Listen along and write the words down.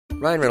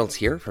Ryan Reynolds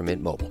here from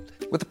Mint Mobile.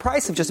 With the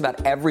price of just about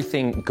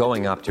everything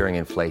going up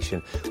during inflation,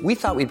 we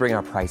thought we'd bring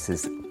our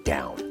prices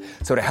down.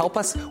 So to help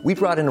us, we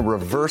brought in a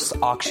reverse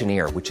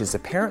auctioneer, which is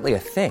apparently a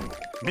thing.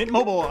 Mint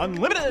Mobile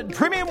Unlimited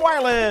Premium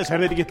Wireless. How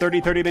to get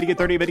 30, 30, bit to get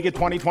 30, bit to get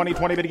 20, 20,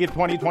 20, bit to get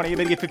 20, 20,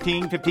 bit to get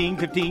 15, 15,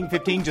 15,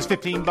 15, just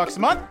 $15 a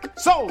month?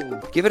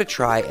 Sold! Give it a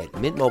try at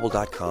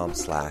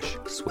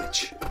mintmobile.com/switch.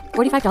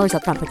 $45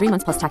 up front for 3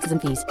 months plus taxes and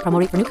fees. Promo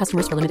rate for new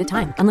customers for limited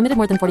time. Unlimited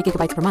more than 40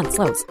 gigabytes per month.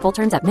 Slows full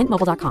terms at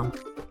mintmobile.com.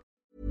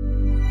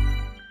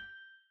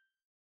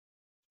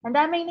 Ang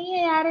daming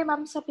nangyayari,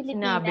 ma'am, sa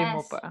Pilipinas. Sinabi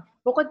mo pa.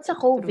 Bukod sa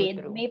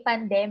COVID, True. may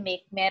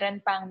pandemic,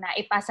 meron pang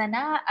naipasa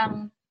na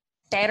ang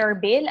terror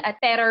bill at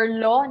terror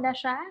law na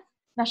siya.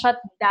 Na-shut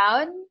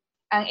down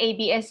ang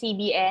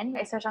ABS-CBN.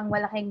 Isa siyang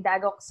malaking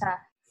dagok sa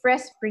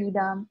press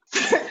freedom.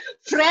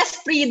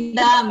 Press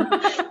freedom!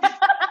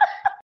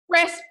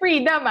 Press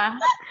freedom, ah.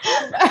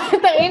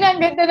 Tain, ang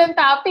ganda ng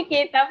topic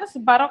eh. Tapos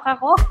barok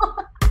ako.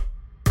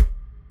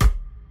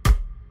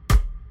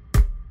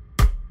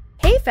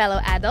 Hey,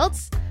 fellow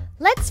adults!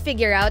 Let's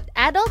figure out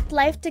adult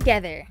life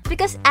together.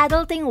 Because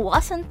adulting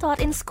wasn't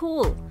taught in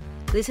school.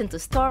 Listen to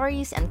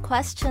stories and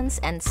questions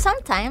and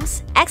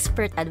sometimes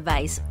expert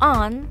advice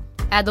on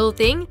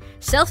adulting,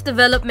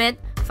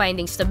 self-development,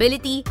 finding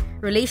stability,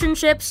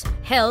 relationships,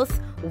 health,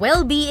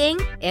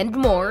 well-being, and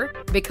more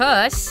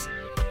because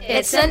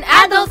it's an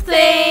adult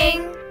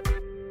thing!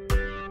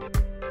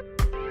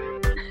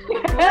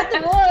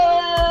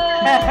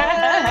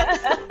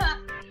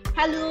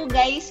 Hello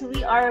guys,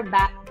 we are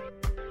back.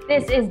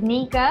 This is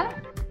Nika.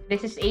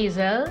 This is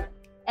Azel.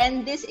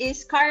 And this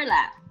is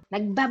Carla.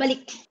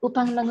 Nagbabalik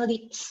upang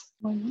mangulit.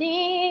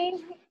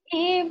 Muling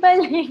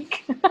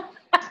ibalik.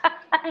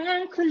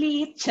 Ang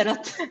kulit.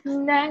 Charot.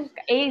 Nang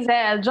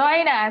Azel,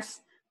 join us.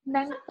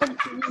 Nang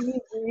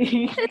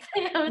pag-ibig.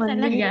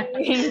 Talaga.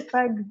 Muling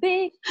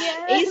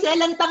pagbigyan.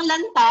 Azel,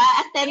 lantang-lanta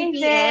at 10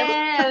 p.m.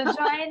 Azel,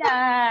 join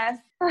us.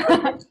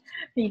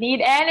 We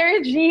need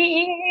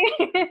energy.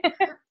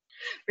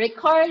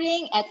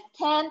 Recording at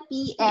 10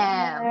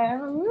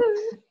 p.m.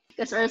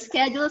 Because our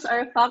schedules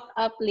are fucked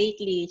up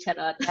lately.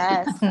 Charot.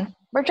 Yes.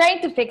 We're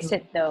trying to fix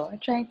it though. We're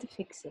trying to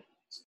fix it.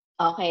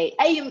 Okay.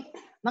 Ay,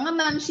 mga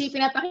mamshi,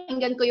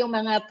 pinapakinggan ko yung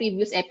mga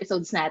previous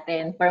episodes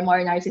natin for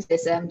more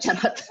narcissism.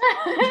 Charot.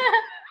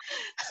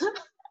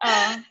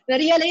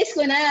 Na-realize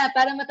ko na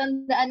para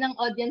matandaan ng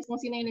audience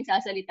kung sino yung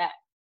nagsasalita.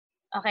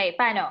 Okay,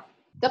 paano?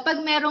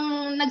 Kapag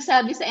merong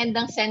nagsabi sa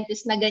endang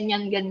sentence na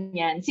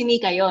ganyan-ganyan, si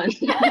Mika yun.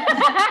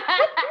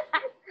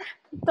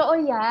 Totoo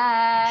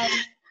yan.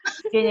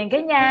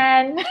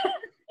 Ganyan-ganyan.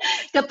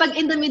 Kapag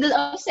in the middle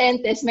of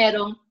sentence,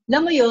 merong,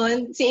 alam mo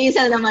yun, si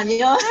Isal naman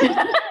yun.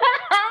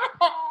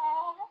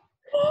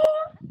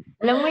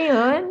 Alam mo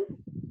yun?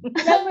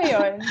 Alam mo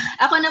yun?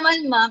 Ako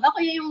naman, ma'am, ako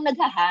yung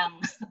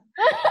naghahang.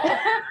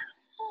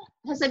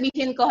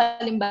 Sasabihin ko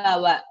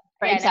halimbawa,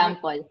 for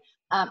example,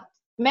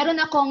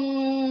 meron akong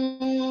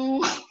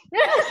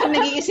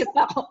nag-iisip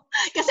ako.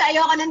 Kasi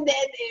ayoko ng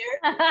dead air.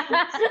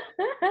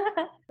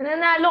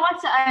 Nanalo ka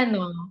sa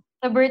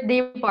sa birthday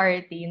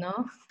party,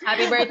 no?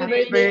 Happy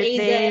birthday,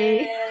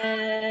 Azel.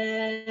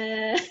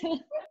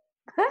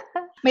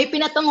 May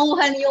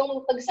pinatunguhan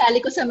yung pagsali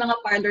ko sa mga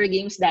parlor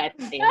games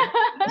dati.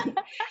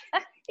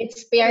 It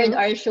spared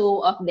our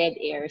show of dead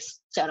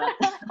airs. Charot.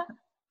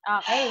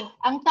 Okay.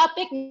 Ang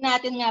topic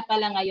natin nga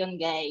pala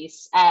ngayon,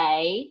 guys,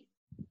 ay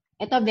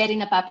ito very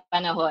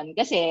napapanahon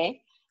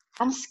kasi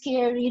ang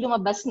scary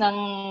lumabas ng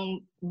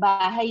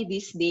bahay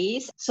these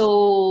days.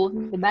 So,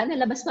 di ba,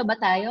 nalabas pa ba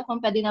tayo kung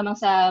pwede namang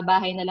sa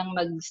bahay na lang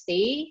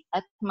magstay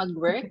at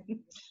mag-work?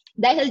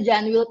 Dahil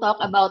dyan, we'll talk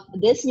about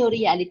this new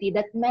reality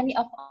that many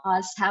of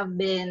us have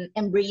been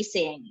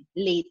embracing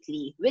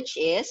lately, which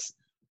is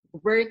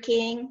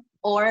working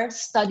or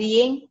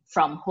studying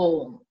from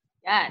home.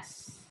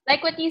 Yes. Like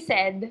what you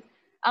said,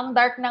 ang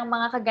dark ng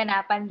mga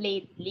kaganapan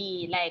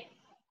lately. Like,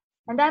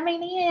 ang daming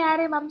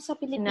nangyayari, ma'am, sa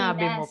Pilipinas.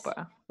 Sinabi mo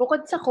pa.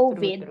 Bukod sa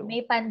COVID, True.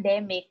 may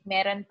pandemic,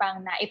 meron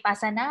pang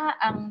naipasa na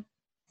ang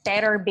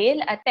terror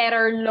bill at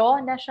terror law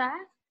na siya.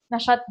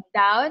 Na-shut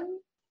down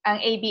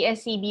ang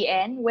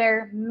ABS-CBN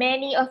where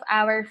many of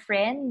our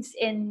friends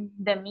in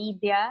the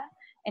media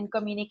and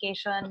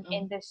communication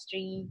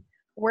industry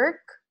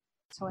work.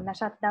 So,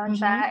 na-shut down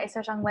siya.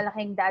 Isa siyang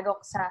malaking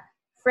dagok sa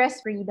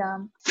press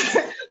freedom.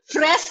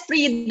 Press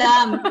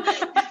freedom!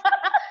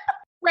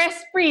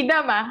 Press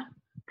freedom, ah!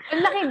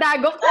 Ang laking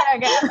dagok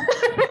talaga.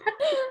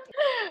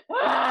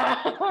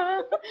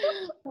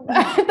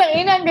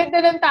 Tain, ang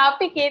ganda ng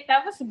topic eh.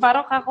 Tapos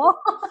barok ako.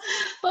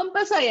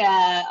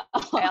 Pampasaya.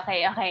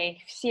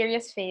 Okay.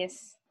 Serious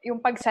face.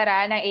 Yung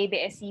pagsara ng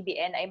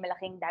ABS-CBN ay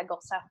malaking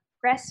dagok sa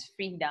press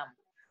freedom.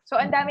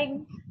 So, ang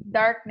daming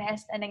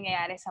darkness na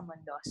nangyayari sa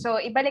mundo. So,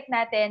 ibalik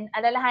natin,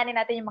 alalahanin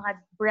natin yung mga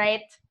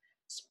bright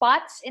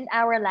spots in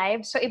our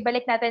lives. So,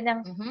 ibalik natin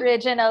yung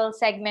original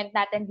segment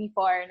natin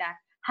before na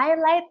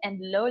highlight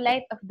and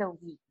lowlight of the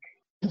week.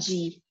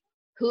 G.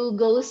 Who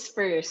goes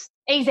first?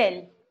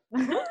 Azel.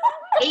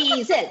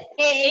 Azel.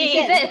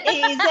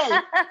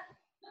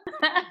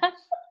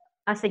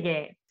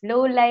 Sige.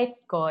 Low light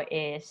ko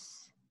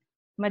is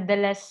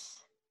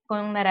madalas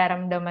kong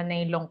nararamdaman na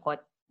yung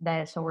lungkot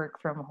dahil sa work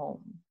from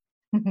home.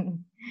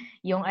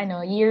 Yung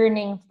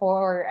yearning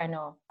for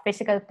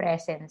physical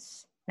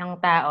presence ng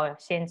tao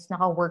since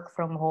naka-work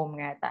from home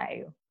nga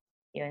tayo.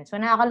 Yun. So,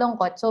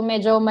 nakakalungkot. So,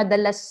 medyo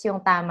madalas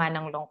yung tama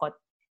ng lungkot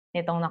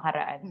nitong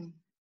nakaraan.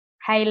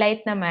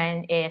 Highlight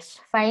naman is,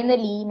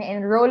 finally,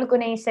 na-enroll ko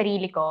na yung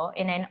sarili ko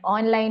in an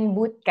online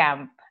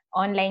bootcamp,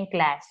 online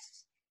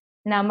class,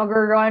 na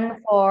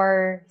mag-run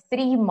for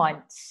 3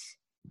 months.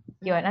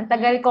 Yun. Ang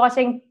tagal ko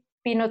kasing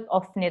pinut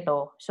off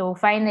nito. So,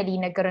 finally,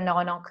 nagkaroon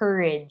ako ng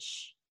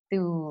courage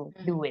to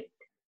do it.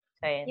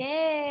 So, yun.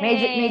 Yay!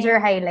 Major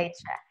highlight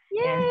siya.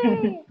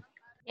 Yay!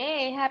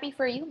 Yay! Happy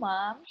for you,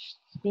 Mom.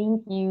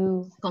 Thank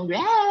you.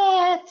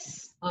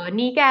 Congrats!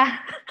 Nika.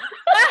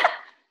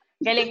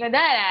 Galing mo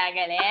doon,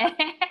 galing.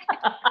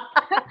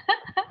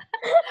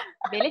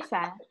 Bilis,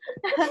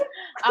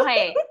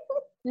 Okay.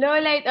 Low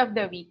light of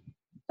the week.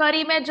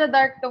 Sorry, medyo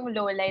dark tong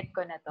low light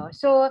ko na to.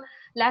 So,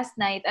 last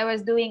night, I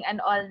was doing an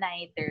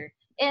all-nighter.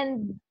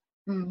 And,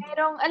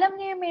 alam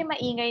niyo yung may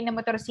maingay na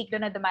motorsiklo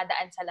na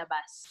dumadaan sa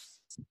labas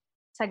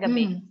sa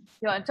gabi.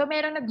 Yun. So,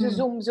 merong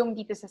nag-zoom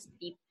dito sa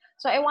street.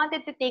 So, I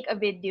wanted to take a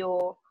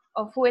video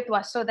of who it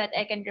was so that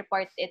I can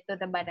report it to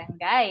the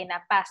barangay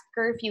na past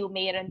curfew,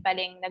 mayroon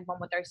paling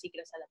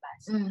nagmamotorsiklo sa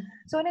labas.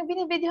 So, nang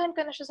binibidyohan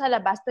ko na siya sa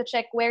labas to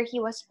check where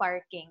he was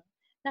parking,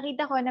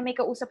 nakita ko na may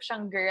kausap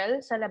siyang girl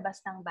sa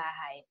labas ng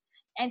bahay.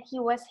 And he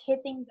was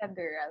hitting the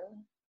girl.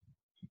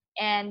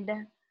 And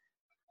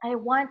I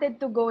wanted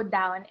to go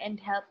down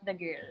and help the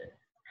girl.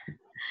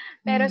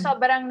 Pero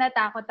sobrang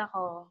natakot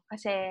ako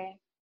kasi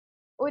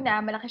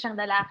una, malaki siyang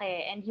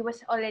lalaki and he was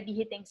already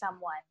hitting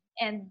someone.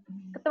 And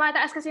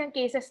tumataas kasi yung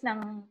cases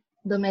ng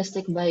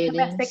domestic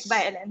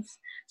violence.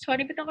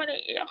 Sorry, ba't ako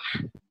naiiyak?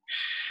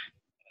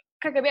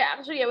 Kagabi,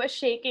 actually, I was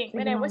shaking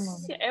when I was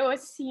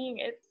seeing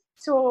it.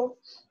 So,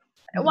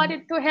 I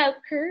wanted to help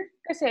her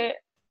kasi,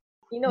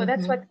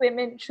 that's what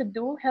women should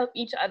do, help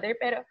each other.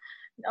 Pero,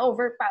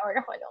 na-overpower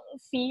ako ng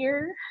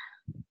fear.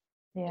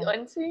 Yeah.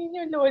 Yun, so yun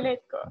yung low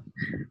light ko.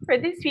 For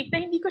this week,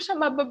 na hindi ko siya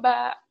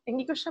mababa,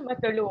 hindi ko siya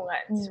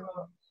matulungan. So,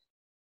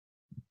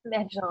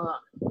 medyo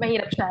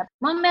mahirap siya.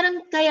 Ma'am,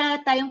 meron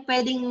kaya tayong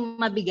pwedeng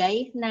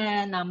mabigay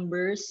na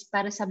numbers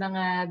para sa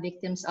mga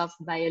victims of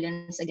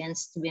violence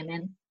against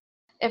women?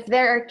 If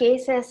there are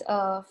cases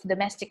of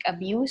domestic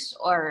abuse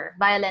or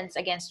violence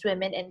against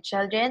women and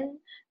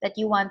children that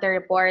you want to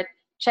report,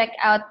 check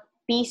out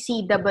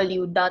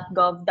pcw.gov.ph.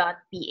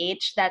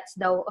 That's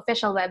the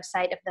official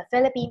website of the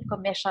Philippine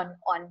Commission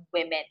on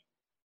Women.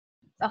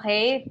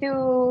 Okay,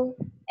 to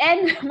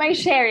end my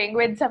sharing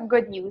with some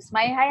good news,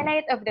 my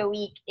highlight of the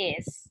week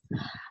is,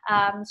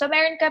 so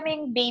meron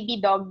kaming baby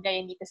dog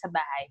ngayon dito sa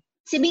bahay.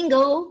 Si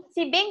Bingo?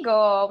 Si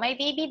Bingo, my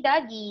baby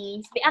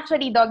doggy.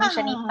 Actually, doggy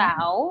siya ni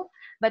Pao,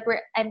 but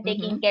I'm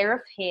taking care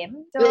of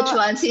him. So, which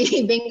one?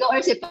 Si Bingo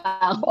or si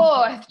Pao?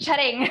 Both.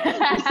 Charing.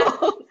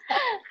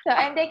 So,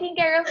 I'm taking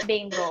care of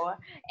Bingo.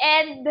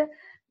 And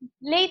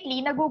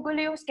lately,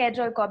 nagugulo yung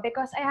schedule ko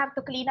because I have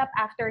to clean up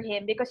after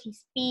him because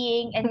he's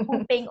peeing and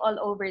pooping all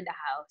over the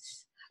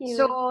house. Cute.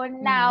 So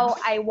now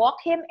I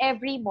walk him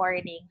every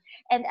morning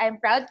and I'm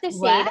proud to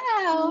say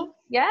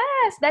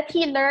that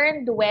he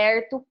learned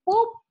where to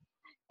poop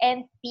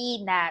and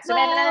pee na. So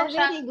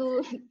very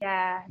good.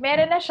 Yeah,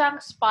 meron na siyang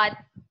spot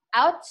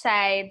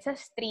outside sa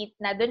street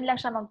na doon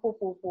lang siya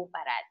magpupupo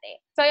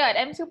parate. So yun,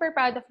 I'm super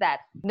proud of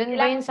that. Doon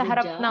ba yun sa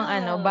harap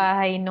ng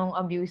bahay nung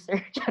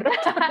abuser?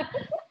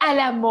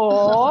 Alam mo,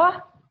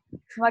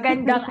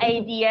 magandang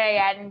idea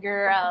yan,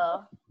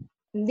 girl.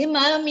 Hindi,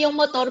 ma'am. Yung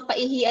motor,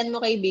 paihian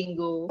mo kay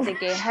Bingo.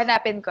 Sige,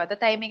 hanapin ko.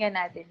 Tatimingan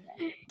natin.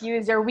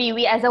 Use your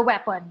wee-wee as a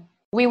weapon.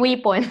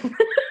 Wee-weapon.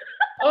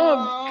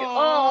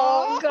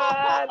 Oh,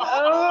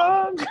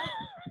 God.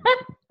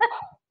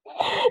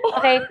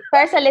 Okay,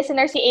 para sa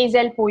listener, si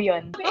Azel po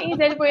yun. Si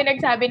Azel po yung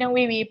nagsabi ng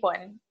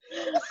wee-weapon.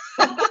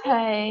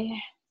 Okay.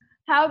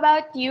 How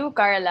about you,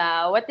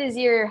 Carla? What is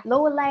your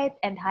low light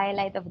and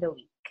highlight of the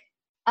week?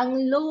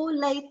 Ang low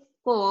light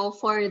ko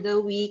for the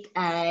week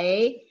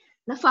ay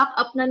na-fuck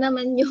up na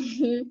naman yung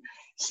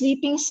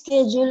sleeping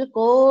schedule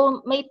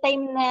ko. May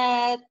time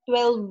na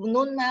 12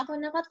 noon na ako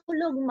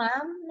nakatulog,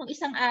 ma'am, ng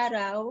isang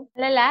araw.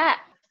 Lala.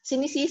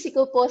 Sinisisi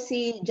ko po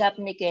si Jap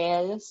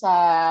Mikel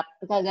sa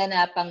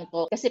kaganapang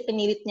to kasi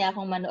pinilit niya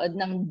akong manood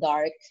ng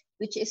Dark,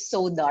 which is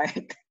so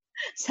dark,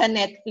 sa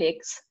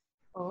Netflix.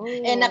 Oh.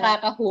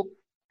 Nakaka-hook.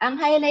 Ang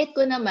highlight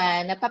ko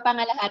naman,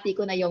 napapangalahati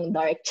ko na yung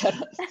Dark.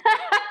 Charot.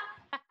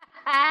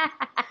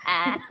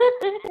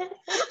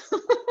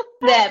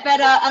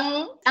 Pero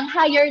ang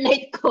higher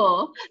light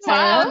ko,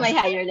 sana may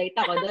higher light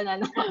ako doon.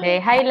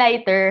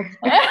 Highlighter.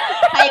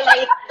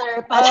 Highlighter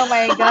pa. Oh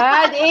my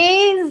God,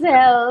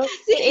 Azel.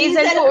 Si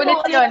Azel po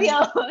ulit yun.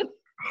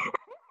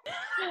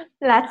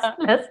 Last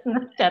na.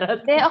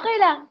 Charot. Okay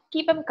lang.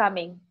 Keep them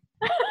coming.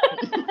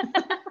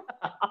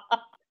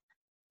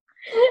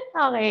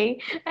 Okay.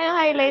 Anong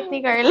highlight ni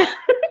Carla?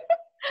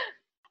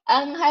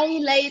 Ang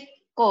highlight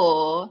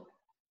ko,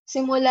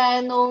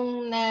 simula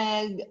nung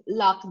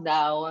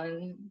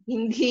nag-lockdown,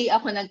 hindi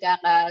ako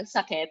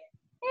nagkakasakit.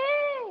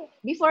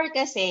 Before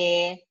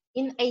kasi,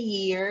 in a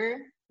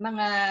year,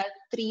 mga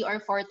 3 or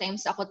 4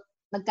 times ako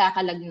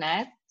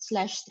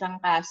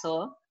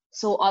nagkakalagnat/trangkaso.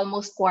 So,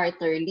 almost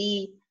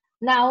quarterly.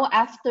 Now,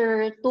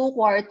 after 2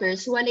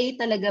 quarters, walay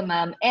talaga,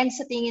 ma'am. And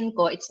sa tingin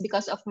ko, it's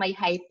because of my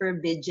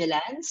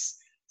hypervigilance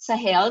sa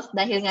health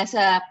dahil nga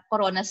sa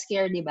corona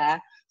scare, di ba?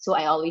 So,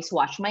 I always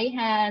wash my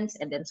hands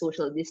and then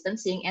social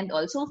distancing and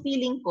also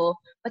feeling ko,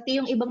 pati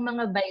yung ibang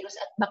mga virus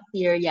at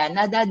bacteria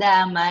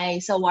nadadamay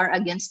sa war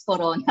against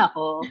corona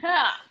ko.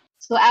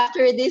 So,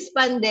 after this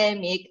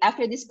pandemic,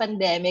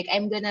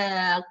 I'm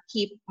gonna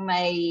keep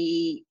my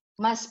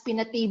mas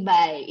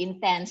pinatibay,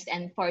 intense,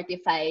 and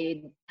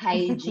fortified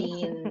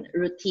hygiene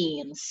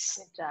routines.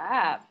 Good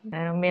job.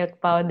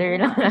 Milk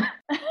powder lang.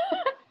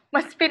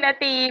 Mas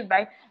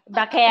pinatibay.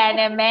 Kaya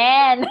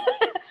naman.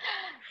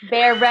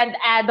 Bear Brand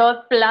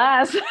Adult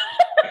Plus.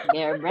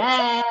 Bear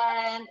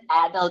Brand,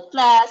 Adult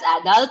Plus,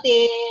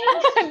 Adulting.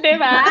 Di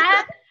ba?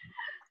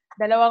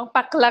 2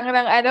 pack lang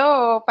ng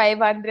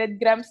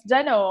 500 grams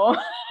dyan, oh.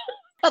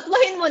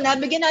 Tatlohin mo na,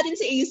 bigyan natin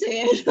si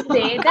Aisel.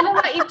 Hindi,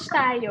 2 each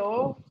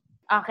tayo.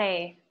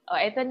 Okay. O,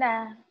 eto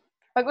na.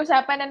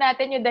 Pag-usapan na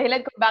natin yung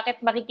dahilan kung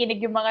bakit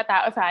makikinig yung mga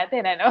tao sa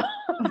atin, ano?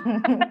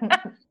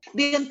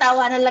 Di yung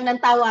tawanan lang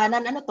ng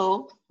tawanan. Ano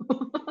to?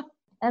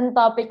 Ang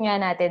topic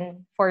nga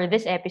natin for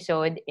this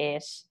episode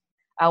is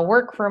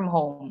work from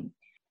home.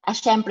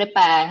 Syempre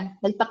pa,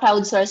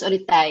 nagpa-crowdsource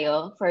ulit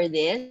tayo for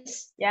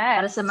this. Yes.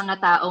 Para sa mga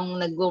taong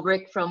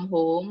nag-work from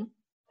home.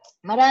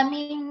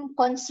 Maraming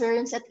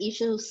concerns at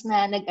issues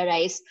na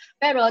nag-arise.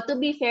 Pero to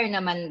be fair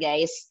naman,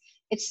 guys,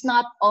 it's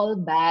not all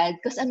bad.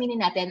 Kasi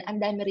aminin natin,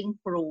 ang dami ring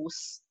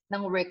pros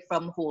ng work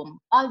from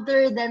home.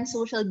 Other than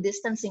social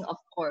distancing,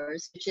 of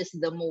course, which is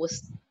the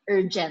most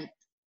urgent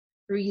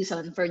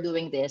reason for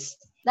doing this.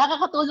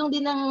 Nakakatulong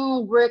din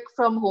ng work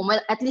from home.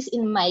 Well, at least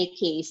in my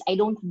case, I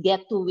don't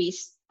get to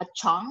waste a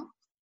chunk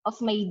of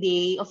my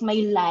day, of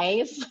my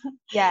life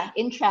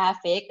in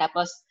traffic.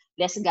 Tapos,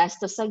 less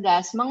gastos sa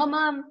gas. Mga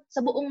ma'am,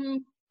 sa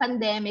buong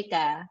pandemic,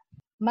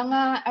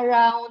 mga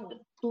around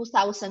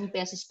 2,000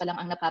 pesos pa lang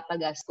ang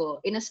napapagas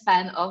ko in a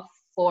span of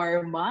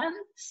 4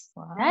 months.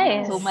 Wow.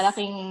 Nice. So,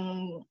 malaking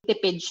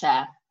tipid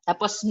siya.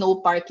 Tapos,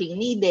 no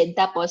parking needed.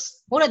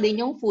 Tapos, mura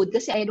din yung food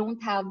kasi I don't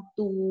have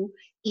to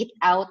eat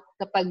out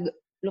kapag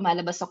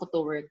lumalabas ako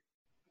to work.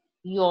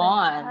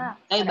 Yun.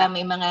 Kayo ba,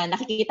 may mga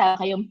nakikita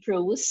kayong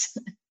pros?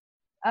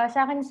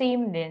 Sa akin,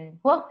 same din.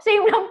 Wow,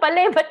 same lang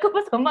pala. Ba't ko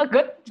pa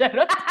sumagot?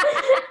 Charot.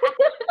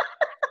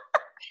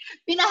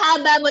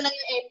 Pinahaba mo lang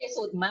yung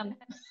episode, ma'am.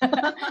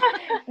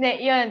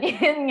 Yun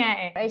nga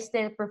eh. I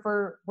still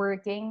prefer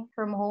working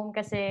from home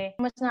kasi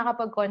mas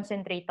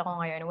nakapag-concentrate ako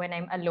ngayon when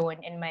I'm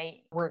alone in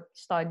my work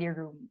study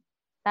room.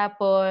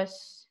 Tapos,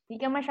 di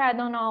ka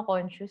masyadong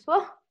naka-conscious.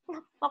 Wow,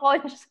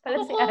 naka-conscious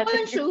pala si ate.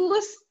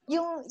 Conscious?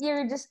 Yung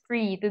you're just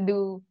free to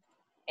do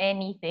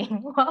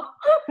anything. Wow,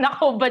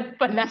 nakubad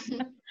pala.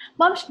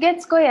 Mom,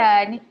 gets ko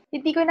yan.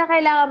 Hindi ko na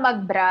kailangan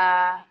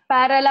mag-bra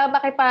para lang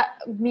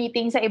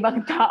makipa-meeting sa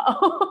ibang tao.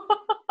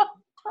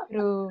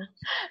 True.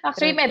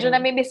 Actually, medyo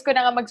nami-miss ko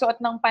na nga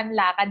magsuot ng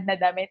panlakad na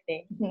damit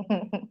eh.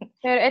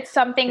 Pero it's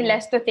something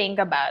less to think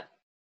about.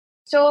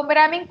 So,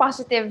 maraming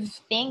positive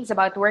things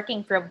about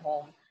working from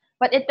home.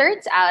 But it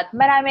turns out,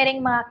 marami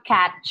ring mga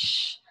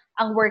catch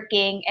ang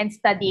working and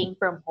studying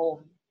from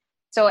home.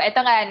 So,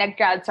 eto nga,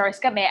 nag-crowdsource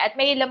kami at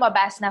may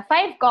lumabas na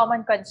 5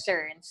 common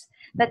concerns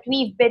that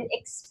we've been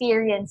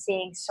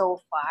experiencing so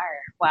far.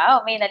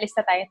 Wow, may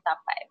nalista tayong top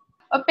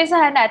 5.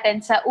 Umpisahan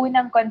natin sa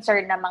unang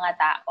concern ng mga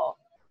tao,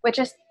 which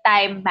is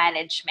time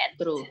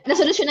management. True.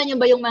 Nasolusyonan niyo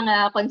ba yung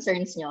mga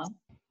concerns niyo?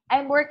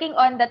 I'm working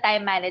on the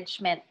time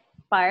management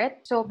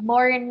part. So,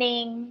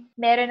 morning,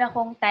 meron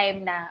akong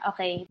time na,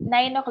 9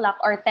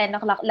 o'clock or 10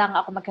 o'clock lang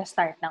ako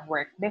mag-start ng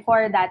work.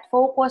 Before that,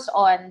 focus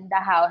on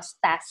the house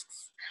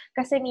tasks.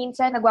 Kasi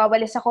minsan,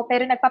 nagwawalis ako,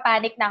 pero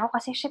nagpapanik na ako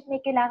kasi, may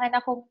kailangan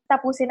akong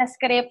tapusin na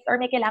script or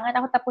may kailangan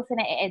akong tapusin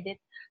na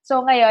i-edit. So,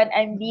 ngayon,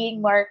 I'm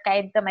being more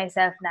kind to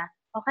myself na,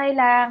 okay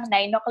lang,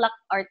 9 o'clock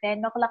or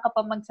 10 o'clock ka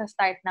pa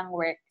magsa-start ng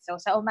work. So,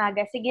 sa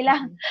umaga, sige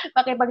lang,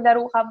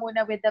 makipaglaro ka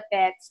muna with the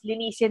pets,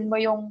 linisin mo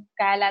yung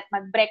kalat,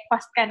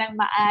 mag-breakfast ka ng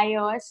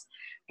maayos,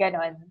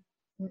 ganon.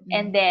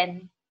 And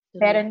then,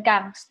 meron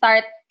kang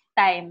start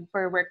time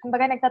for work.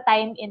 Kumbaga,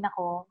 nagta-time in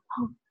ako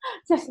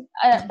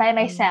by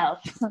myself.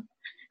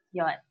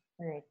 Yon.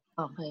 Right.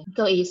 Okay.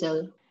 Ikaw,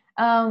 Aisel?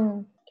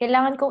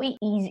 Kailangan ko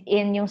i-ease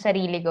in yung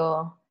sarili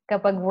ko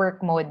kapag work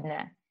mode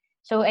na.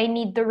 So, I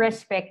need to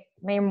respect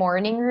my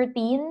morning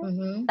routine.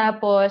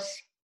 Tapos,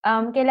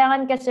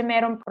 kailangan kasi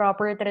merong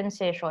proper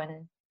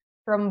transition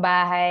from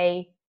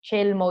bahay,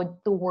 chill mode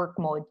to work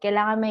mode.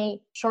 Kailangan may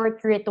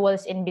short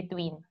rituals in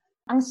between.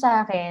 Ang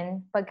sa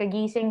akin,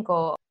 pagkagising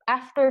ko,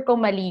 after ko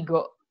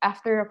maligo,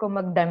 after ko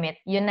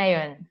magdamit, yun na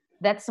yun.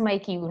 That's my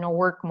cue, no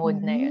work mode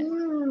na yun.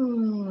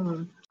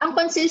 Ang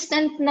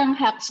consistent ng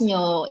hacks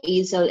nyo,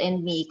 Aisel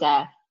and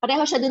Mika,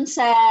 pareho siya dun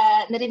sa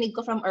narinig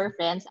ko from our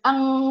friends.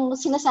 Ang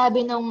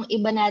sinasabi ng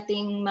iba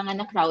nating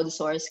mga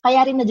na-crowdsource,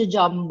 kaya rin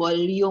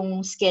na-jumble yung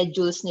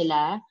schedules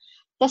nila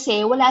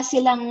kasi wala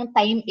silang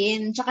time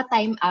in tsaka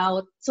time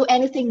out. So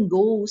anything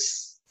goes.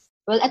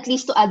 Well, at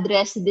least to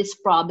address this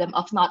problem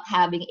of not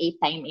having a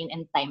time in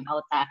and time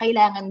out,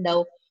 kailangan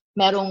daw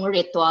merong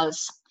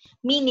rituals.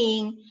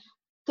 Meaning,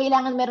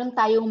 kailangan meron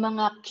tayong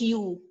mga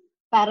cue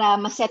para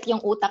maset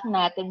yung utak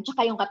natin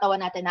tsaka yung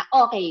katawan natin na,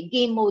 okay,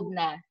 game mode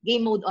na.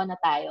 Game mode on na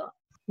tayo.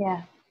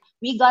 Yeah.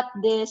 We got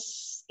this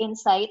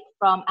insight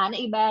from Ana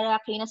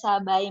Ibarra, Kayna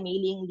Sabay,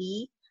 Mei-Ling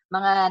Lee.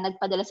 Mga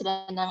nagpadala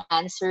sila ng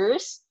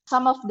answers.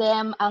 Some of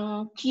them,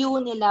 ang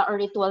cue nila or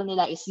ritual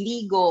nila is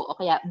ligo o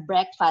kaya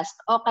breakfast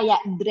o kaya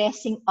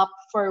dressing up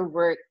for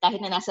work kahit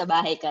na nasa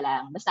bahay ka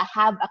lang. Basta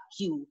have a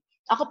cue.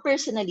 Ako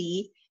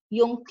personally,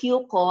 yung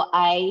cue ko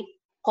ay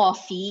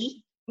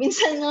coffee.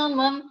 Minsan nga,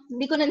 ma'am,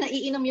 hindi ko na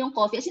naiinom yung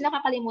coffee kasi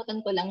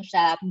nakakalimutan ko lang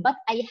siya. But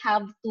I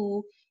have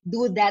to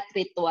do that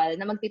ritual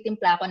na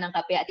magtitimpla ako ng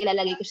kape at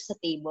ilalagay ko siya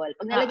sa table.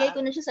 Pag nalagay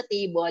ko na siya sa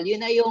table,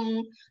 yun na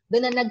yung,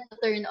 doon na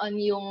nag-turn on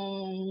yung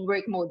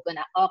work mode ko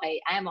na,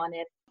 okay, I'm on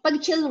it.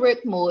 Pag chill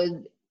work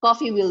mode,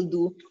 coffee will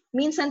do.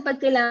 Minsan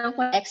pag kailangan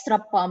ko extra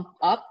pump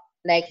up,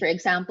 like for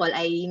example,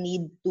 I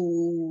need to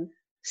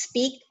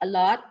speak a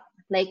lot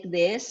like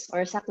this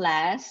or sa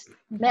class,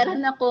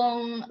 meron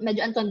akong,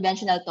 medyo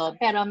unconventional to,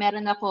 pero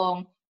meron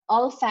akong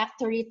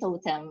olfactory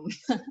totem.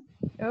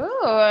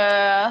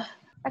 Ooh,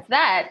 what's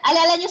that?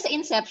 Alala niyo sa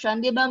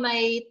Inception, di ba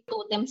may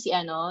totem si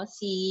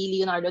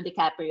Leonardo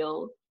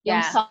DiCaprio?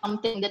 Yung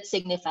something that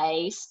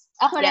signifies.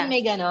 Ako rin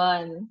may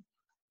ganon.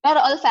 Pero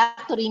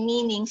olfactory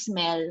meaning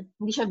smell,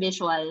 hindi siya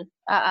visual.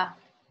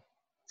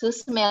 So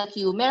smell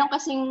cue. Meron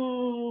kasing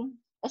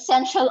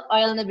essential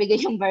oil na bigay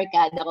yung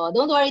barkada ko.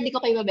 Don't worry, di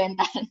ko kayo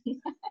mabentahan.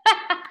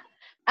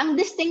 Ang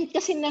distinct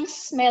kasi ng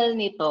smell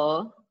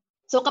nito,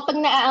 so kapag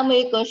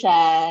naaamoy ko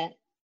siya,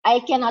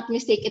 I cannot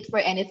mistake it for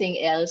anything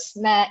else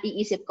na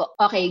iisip ko,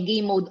 okay,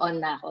 game mode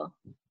on na ako.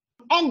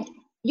 And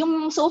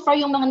yung so far,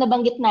 yung mga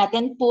nabanggit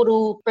natin,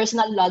 puro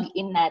personal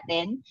login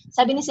natin.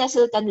 Sabi ni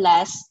Cecil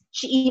Canlas,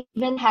 she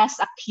even has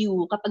a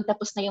cue kapag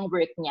tapos na yung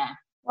work niya.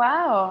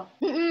 Wow.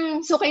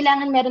 So,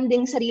 kailangan meron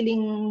ding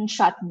sariling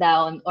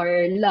shutdown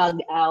or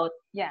log out.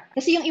 Yeah.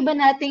 Kasi yung iba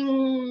nating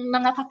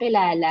mga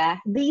kakilala,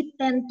 they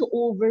tend to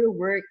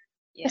overwork.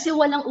 Yeah. Kasi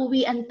walang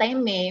uwian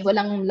time eh.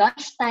 Walang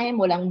lunch time,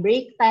 walang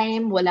break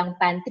time, walang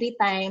pantry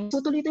time.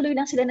 So, tuloy-tuloy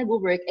lang sila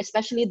nag-work,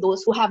 especially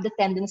those who have the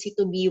tendency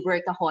to be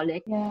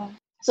workaholic. Yeah.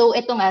 So,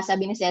 ito nga,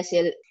 sabi ni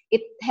Cecil,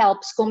 it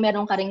helps kung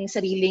meron ka ring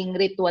sariling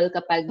ritual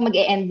kapag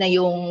mag-e-end na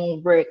yung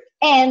work.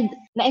 And,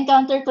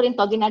 na-encounter ko rin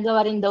to,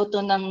 ginagawa rin daw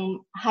to ng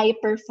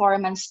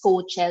high-performance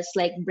coaches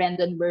like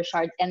Brendan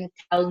Burchard and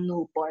Cal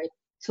Newport.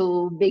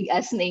 So,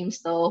 big-ass names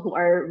to who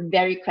are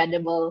very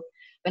credible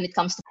when it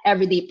comes to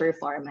everyday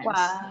performance.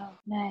 Wow.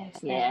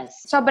 Nice.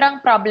 Yes. Sobrang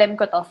problem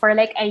ko to for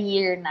like a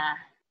year na.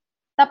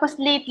 Tapos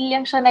lately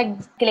lang siya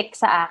nag-click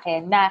sa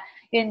akin na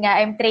yun nga,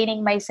 I'm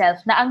training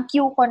myself na ang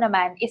cue ko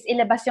naman is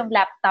ilabas yung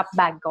laptop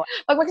bag ko.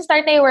 Pag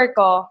mag-start na yung work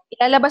ko,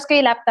 ilalabas ko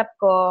yung laptop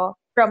ko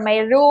from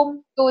my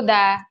room to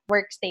the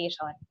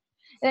workstation.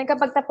 And then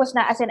kapag tapos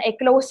na, as in, I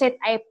close it,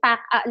 I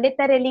pack up,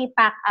 literally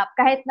pack up.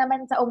 Kahit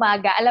naman sa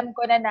umaga, alam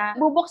ko na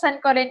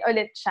bubuksan ko rin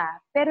ulit siya.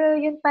 Pero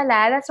yun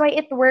pala, that's why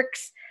it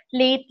works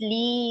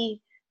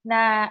lately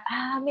na,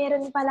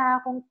 meron pala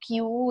akong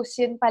cues.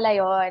 Yun pala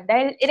yun.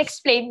 Dahil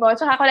in-explain mo,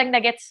 tsaka ko lang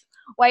na-gets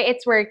why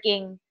it's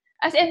working.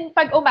 As in,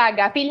 pag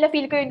umaga, feel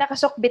ko yung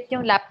nakasukbit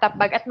yung laptop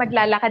bag at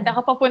maglalakad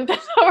ako papunta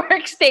sa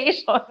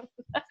workstation.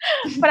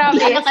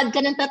 Promise. Lalakad ka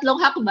ng 3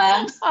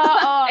 hakbang.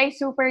 Oo. I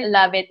super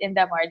love it in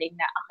the morning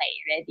na, okay,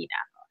 ready na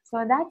ako. So,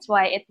 that's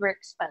why it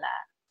works pala.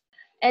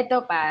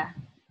 Ito pa,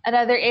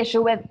 another issue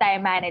with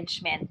time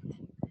management.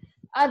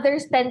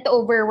 Others tend to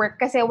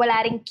overwork kasi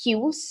wala ring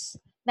cues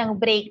ng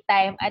break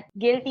time at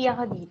guilty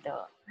ako dito.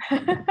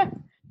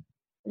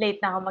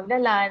 Late na ako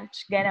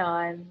magla-lunch,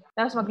 ganon.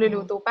 Tapos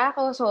magluluto pa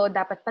ako, so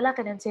dapat pala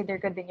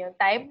consider ko din yung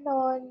time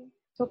nun.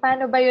 So,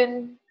 paano ba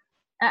yun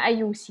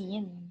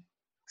aayusin?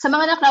 Sa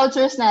mga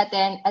na-crowdsource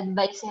natin,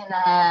 advice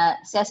na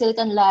Cecil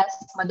Canlas,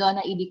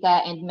 Madonna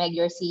Idica, and Meg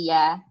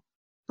Garcia,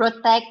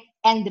 protect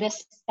and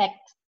respect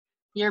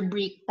your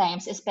break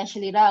times,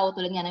 especially raw,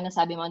 tulad nga ng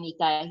nasabi mo,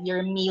 Nika,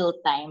 your meal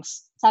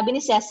times. Sabi ni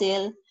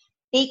Cecil,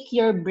 take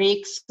your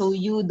breaks so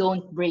you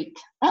don't break.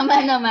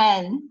 Tama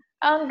naman.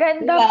 Ang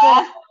ganda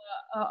diba? po.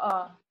 Oo.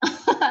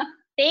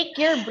 Take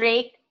your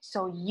break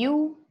so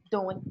you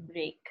don't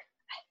break.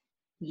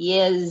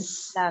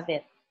 Yes. Love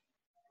it.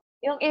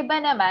 Yung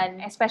iba naman,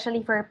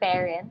 especially for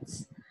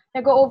parents,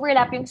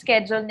 nag-overlap yung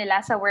schedule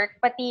nila sa work,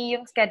 pati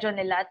yung schedule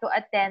nila to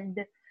attend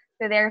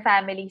to their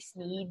family's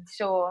needs.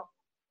 So,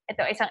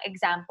 ito isang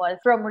example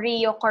from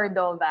Rio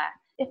Cordova.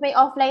 If may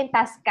offline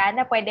task ka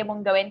na pwede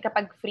mong gawin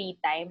kapag free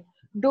time,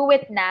 do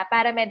it na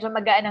para medyo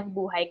magaan ang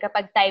buhay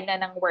kapag time na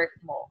ng work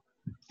mo.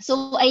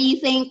 So, I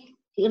think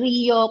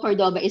Rio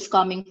Cordova is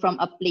coming from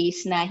a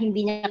place na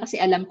hindi niya kasi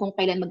alam kung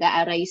kailan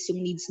mag-a-arise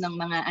yung needs ng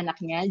mga anak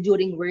niya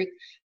during work.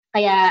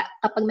 Kaya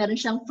kapag meron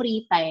siyang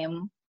free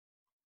time,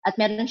 at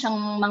meron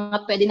siyang mga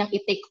pwede nang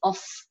i-take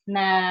off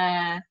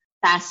na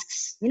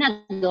tasks,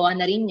 ginagawa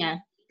na rin niya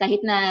kahit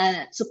na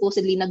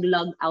supposedly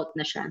nag-log out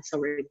na siya sa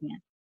work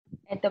niya.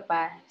 Ito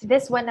pa.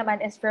 This one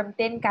naman is from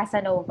Tin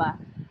Casanova.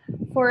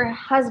 For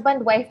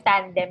husband-wife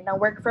tandem na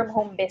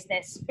work-from-home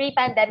business,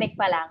 pre-pandemic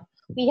pa lang,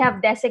 we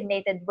have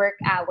designated work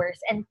hours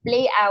and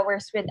play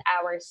hours with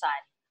our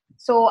son.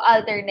 So,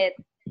 alternate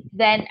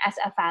then as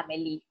a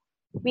family.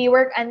 We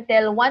work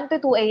until 1 to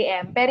 2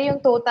 a.m. pero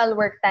yung total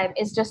work time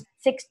is just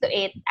 6 to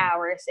 8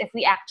 hours if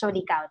we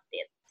actually count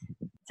it.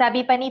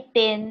 Sabi pa ni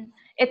Tin,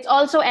 it's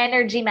also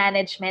energy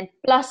management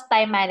plus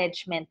time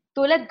management.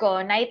 Tulad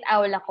ko, night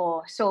owl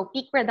ako, so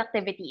peak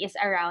productivity is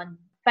around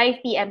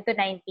 5 p.m. to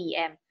 9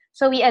 p.m.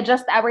 So we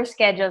adjust our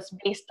schedules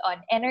based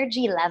on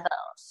energy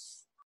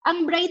levels.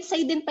 Ang bright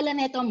side din pala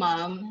nito,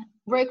 ma'am,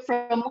 work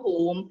from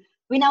home,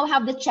 we now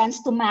have the chance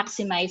to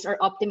maximize or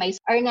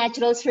optimize our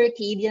natural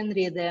circadian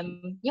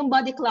rhythm, yung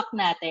body clock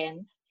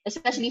natin,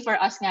 especially for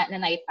us nga na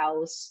night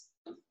owls.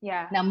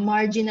 Yeah. Na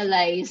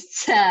marginalized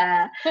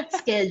sa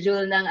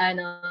schedule ng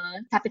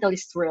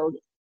capitalist world.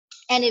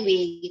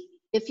 Anyway,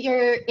 if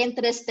you're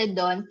interested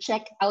doon,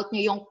 check out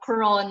nyo yung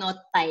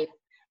chronotype,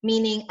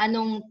 meaning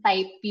anong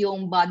type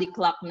yung body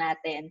clock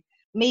natin.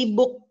 May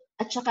book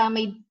at saka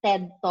may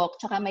TED Talk,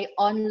 saka may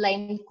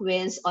online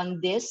quiz on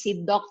this,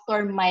 si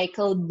Dr.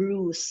 Michael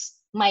Breus.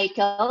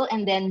 Michael,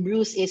 and then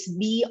Breus is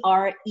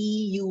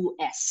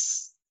B-R-E-U-S.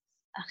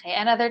 Okay,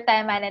 another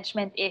time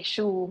management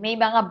issue. May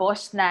mga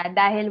boss na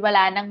dahil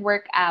wala ng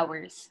work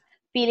hours,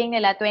 feeling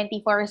nila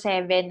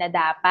 24/7 na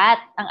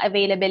dapat ang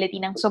availability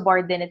ng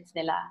subordinates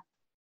nila.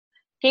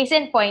 Case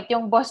in point,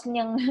 yung boss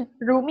niyang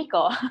roomie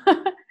ko,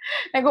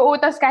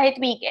 nag-uutos kahit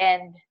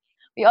weekend.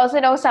 We also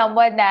know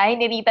someone na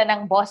hinirita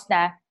ng boss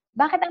na,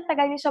 bakit ang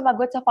tagal niyo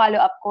sumagot sa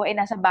follow-up ko,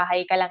 nasa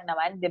bahay ka lang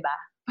naman, di ba?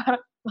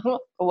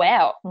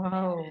 Wow.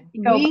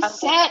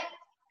 Reset!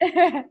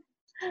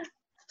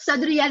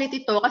 Sad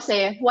reality to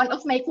kasi one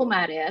of my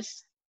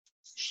kumares,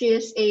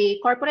 she's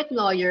a corporate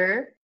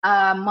lawyer,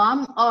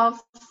 mom of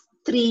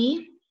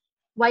 3,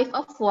 wife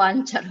of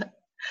 1.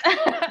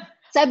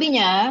 Sabi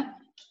niya,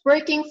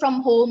 working from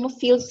home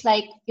feels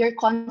like you're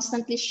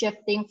constantly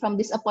shifting from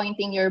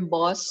disappointing your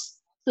boss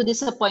to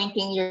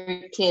disappointing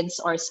your kids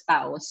or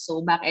spouse.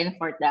 So, back and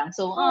forth lang.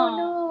 So, oh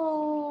no.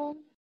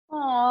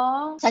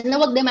 Aww.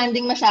 Sana wag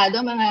demanding masyado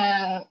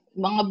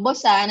mga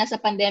boss nasa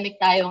pandemic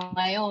tayo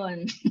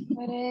ngayon.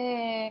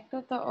 Correct.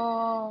 Totoo.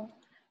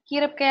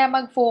 Hirap kaya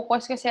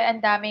mag-focus kasi ang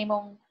dami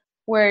mong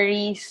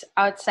worries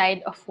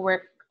outside of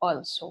work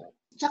also.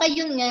 Tsaka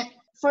yun nga,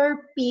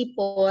 for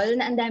people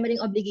na ang dami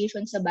ring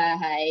obligation sa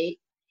bahay,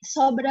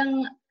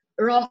 sobrang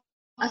wrong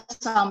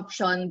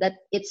assumption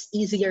that it's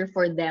easier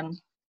for them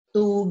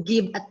to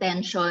give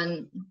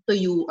attention to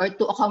you or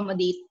to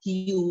accommodate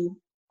you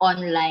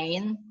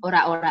online,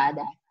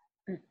 ora-orada.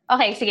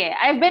 Okay, sige.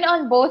 I've been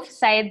on both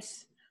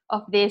sides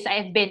of this.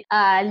 I've been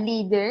a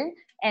leader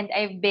and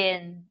I've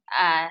been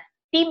a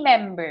team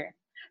member.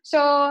 So,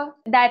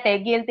 dati,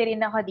 guilty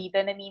rin ako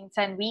dito na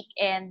minsan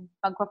weekend,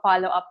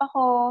 magpa-follow up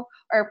ako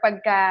or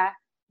pagka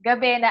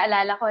gabi,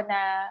 naalala ko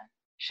na,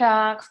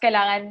 shucks,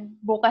 kailangan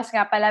bukas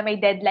nga pala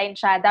may deadline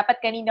siya.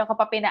 Dapat kanina ko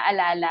pa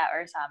pinaalala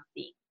or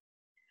something.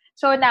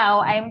 So now,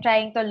 I'm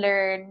trying to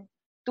learn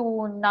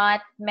to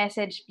not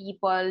message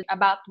people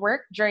about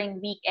work during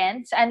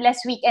weekends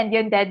unless weekend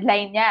yung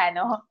deadline niya,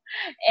 no?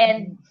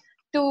 And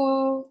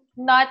to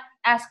not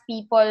ask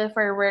people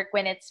for work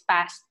when it's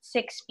past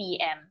 6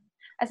 p.m.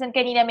 As in,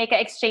 kanina may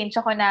ka-exchange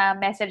ako na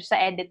message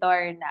sa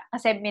editor na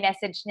kasi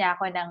minessage niya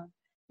ako ng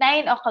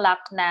 9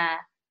 o'clock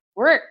na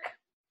work.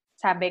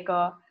 Sabi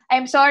ko,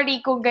 I'm sorry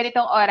kung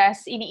ganitong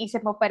oras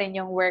iniisip mo pa rin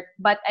yung work,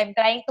 but I'm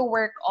trying to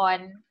work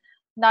on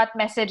not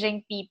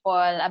messaging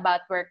people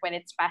about work when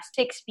it's past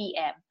 6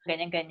 p.m.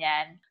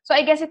 Ganyan-ganyan. So,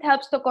 I guess it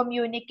helps to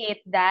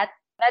communicate that.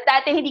 Na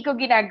dati hindi ko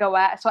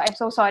ginagawa. So, I'm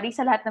so sorry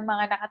sa lahat ng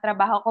mga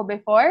nakatrabaho ko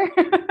before.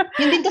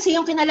 Yun din kasi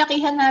yung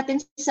kinalakihan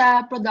natin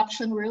sa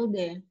production world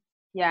eh.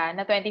 Yeah,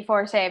 na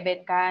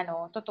 24/7 ka,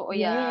 no? Totoo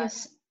yan.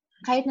 Yes.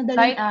 Kahit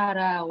madaling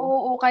araw.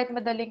 Oo, kahit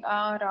madaling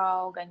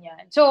araw.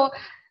 Ganyan. So,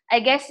 I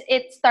guess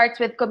it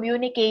starts with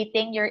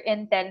communicating your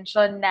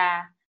intention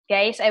na,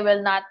 guys, I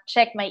will not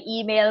check my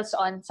emails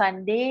on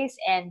Sundays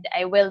and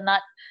I will not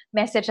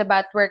message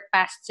about work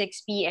past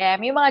 6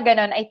 p.m. Yung mga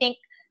ganon, I think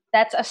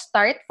that's a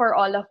start for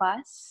all of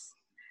us.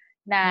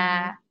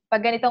 Na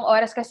pag ganitong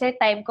oras kasi,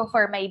 time ko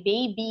for my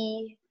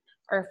baby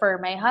or for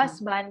my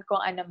husband, kung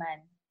ano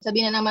man.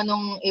 Sabi na naman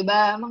nung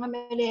iba, mga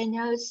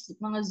millennials,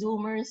 mga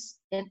zoomers,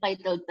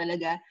 entitled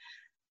talaga.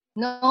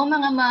 No,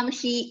 mga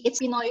mamshi, it's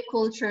Pinoy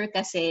culture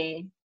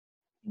kasi.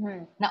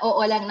 Na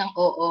oo lang ng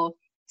oo.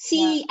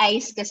 Si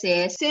Ice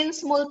kasi,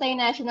 since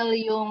multinational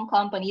yung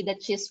company that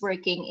she's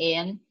working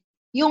in,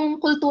 yung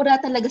kultura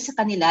talaga sa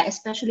kanila,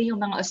 especially yung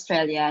mga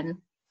Australian,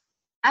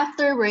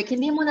 after work,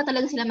 hindi mo na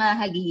talaga sila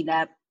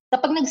mahagilap.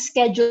 Kapag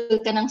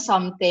nag-schedule ka ng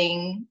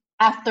something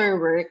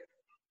after work,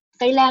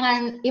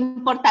 kailangan,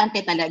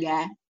 importante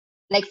talaga.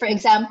 Like for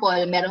example,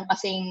 meron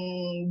kasing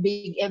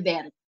big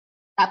event,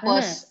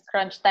 Tapos,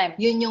 crunch time.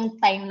 yun yung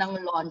time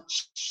ng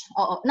launch.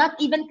 Oo, not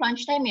even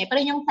crunch time pero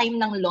yung time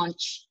ng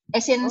launch.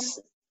 Since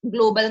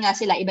global nga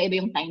sila,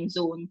 iba-iba yung time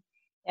zone.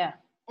 Yeah.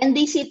 And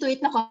they see to it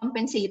na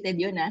compensated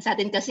yun. Sa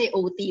atin kasi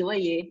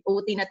OTY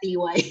OT na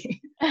TY.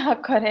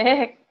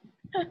 Correct.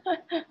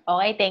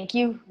 Okay, thank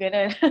you.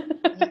 Ganun.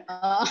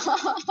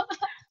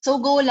 So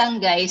go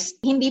lang guys,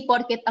 hindi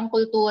porket ang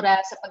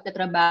kultura sa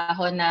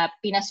pagtatrabaho na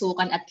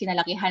pinasukan at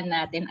kinalakihan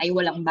natin ay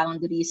walang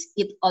boundaries,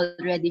 it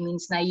already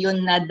means na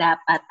yun na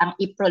dapat ang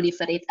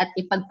i-proliferate at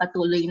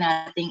ipagpatuloy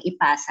nating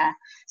ipasa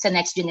sa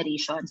next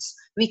generations.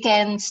 We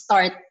can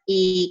start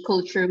a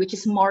culture which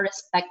is more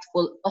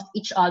respectful of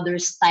each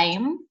other's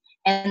time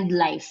and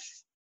life.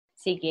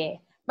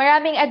 Sige.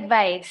 Maraming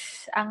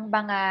advice ang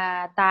mga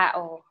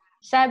tao.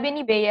 Sabi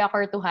ni Bea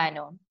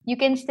Cortujano, you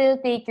can still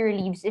take your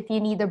leaves if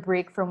you need a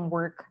break from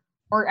work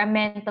or a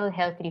mental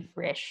health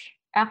refresh.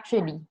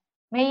 Actually,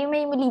 may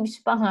leaves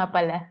pa nga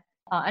pala.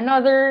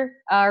 Another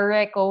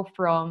reco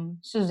from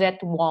Suzette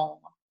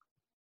Wong.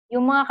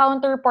 Yung mga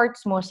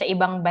counterparts mo sa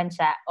ibang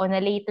bansa on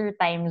a later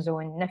time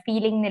zone na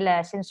feeling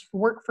nila since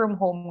work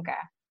from home ka,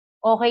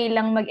 okay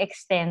lang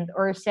mag-extend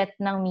or set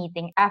ng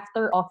meeting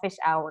after office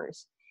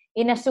hours.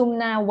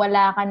 Inassume na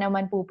wala ka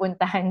naman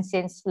pupuntahan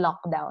since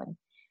lockdown.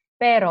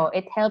 Pero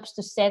it helps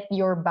to set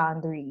your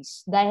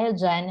boundaries. Dahil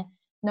dyan,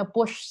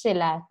 na-push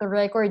sila to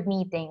record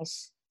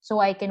meetings so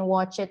I can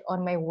watch it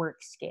on my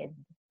work schedule.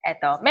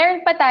 Eto,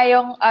 meron pa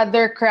tayong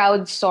other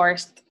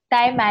crowdsourced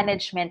time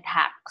management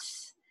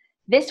hacks.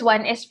 This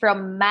one is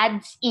from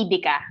Mads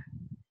Idika.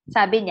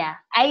 Sabi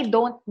niya, I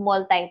don't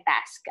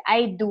multitask.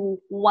 I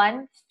do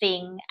one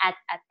thing at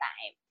a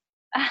time.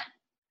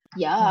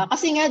 Yeah,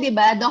 kasi nga 'di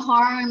ba, the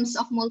harms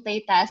of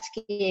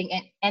multitasking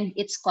and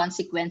its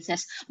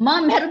consequences.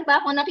 Ma'am, meron pa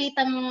ako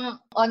nakitang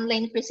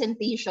online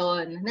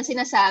presentation na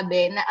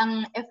sinasabi na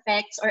ang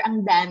effects or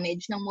ang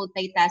damage ng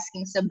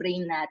multitasking sa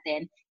brain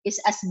natin is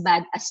as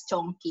bad as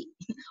chonky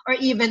or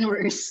even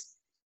worse.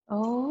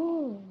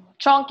 Oh,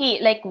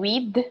 chonky like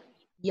weed?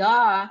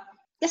 Yeah.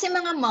 Kasi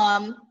mga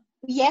mom,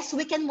 yes,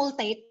 we can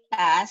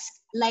multitask,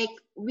 like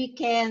we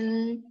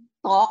can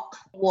talk,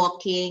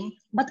 walking,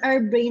 but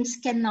our brains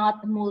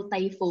cannot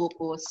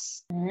multi-focus.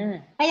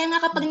 Kaya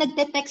nga kapag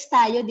nagte-text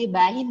tayo, di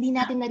ba, hindi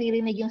natin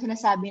naririnig yung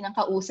sinasabi ng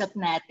kausap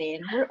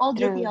natin. We're all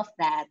guilty of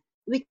that.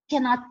 We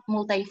cannot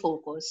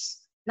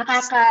multi-focus.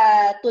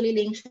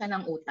 Nakakatuliling siya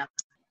ng utak.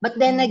 But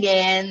then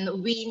again,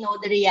 we know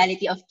the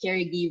reality of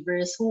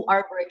caregivers who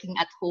are working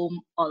at home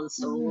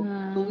also.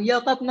 So,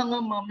 yakap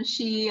mga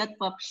mamshi at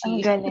papshi. Ang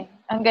galing.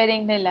 Ang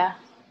galing nila.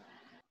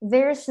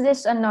 There's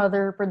this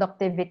another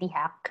productivity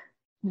hack.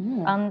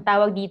 Ang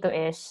tawag dito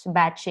is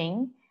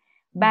batching.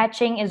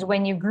 Batching is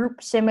when you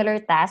group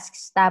similar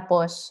tasks,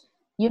 tapos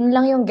yun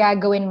lang yung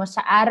gagawin mo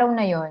sa araw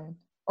na yun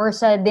or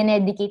sa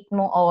dinedicate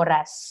mong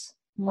oras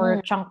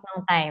or chunk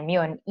ng time.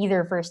 Yun,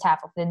 either first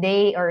half of the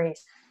day or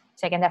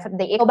second half of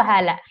the day. Ikaw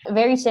bahala.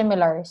 Very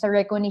similar sa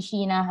reco ni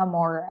Sheena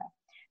Hamora.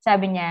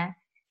 Sabi niya,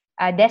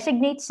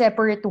 designate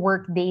separate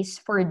work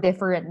days for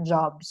different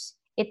jobs.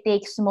 It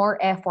takes more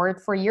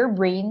effort for your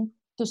brain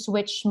to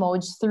switch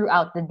modes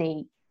throughout the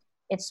day.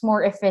 It's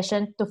more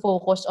efficient to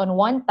focus on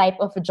one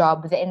type of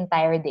job the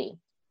entire day.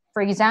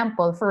 For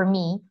example, for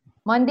me,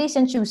 Mondays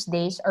and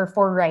Tuesdays are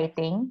for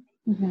writing,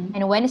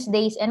 and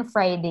Wednesdays and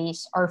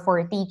Fridays are for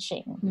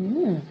teaching.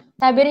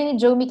 Sabi rin ni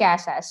Joe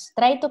Casas,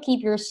 try to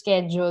keep your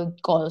scheduled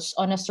calls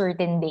on a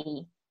certain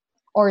day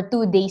or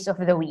 2 days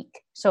of the week.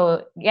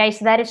 So,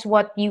 guys, that is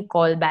what you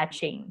call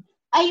batching.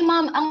 Ay,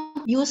 ma'am,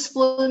 ang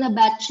useful na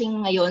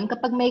batching ngayon,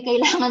 kapag may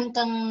kailangan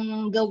kang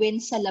gawin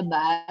sa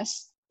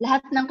labas,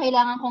 lahat ng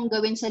kailangan kong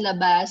gawin sa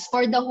labas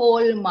for the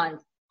whole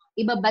month,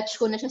 iba-batch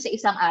ko na siya sa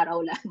isang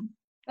araw lang.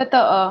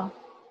 Totoo.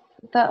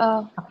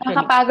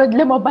 Nakakapagod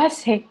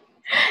lumabas eh.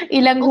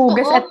 Ilang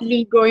hugas at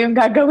ligo yung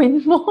gagawin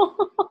mo.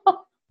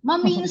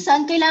 Ma'am,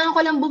 minsan, kailangan ko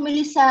lang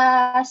bumili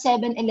sa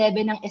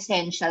 7-Eleven ng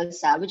essentials,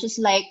 which is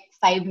like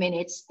 5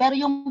 minutes. Pero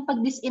yung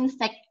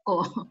pag-disinfect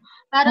ko,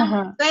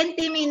 parang 20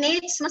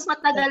 minutes, mas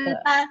matagal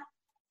pa.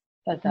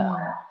 Totoo.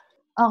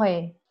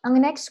 Okay. Ang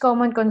next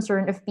common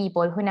concern of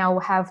people who now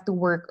have to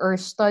work or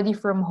study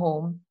from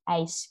home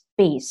ay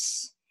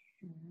space.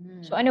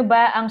 So ano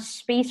ba ang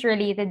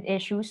space-related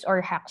issues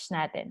or hacks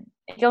natin?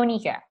 Ikaw,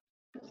 Nika.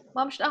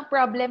 Ma'am, ang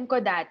problem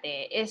ko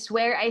dati is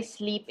where I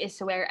sleep is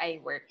where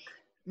I work.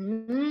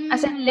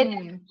 As in,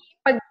 literally,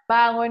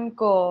 pagbangon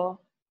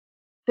ko,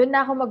 doon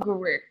na ako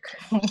mag-work.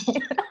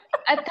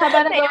 At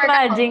habang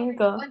na-imagine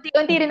ko.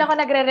 Unti-unti rin ako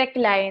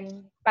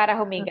nagre-recline para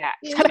humiga.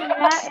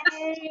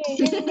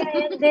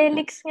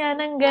 Delix nga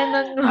ng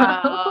ganun.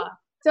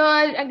 So,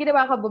 ang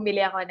ginawa ko,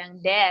 bumili ako ng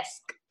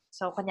desk.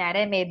 So,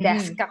 kunyari, may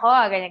desk ako,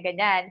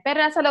 ganyan-ganyan.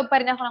 Pero nasa loob pa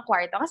rin ako ng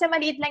kwarto kasi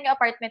maliit lang yung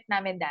apartment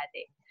namin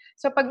dati.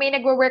 So, pag may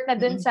nagwo-work na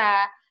dun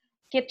sa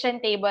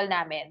kitchen table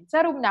namin,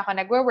 sa room na ako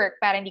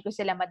nagwo-work para hindi ko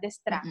sila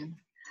ma-distract.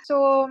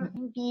 So,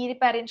 hindi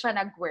pa rin siya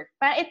nag-work.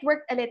 It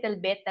worked a little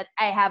bit that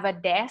I have a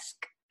desk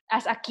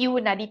as a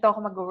queue na dito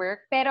ako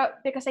mag-work. Pero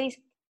because I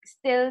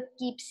still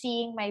keep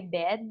seeing my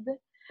bed,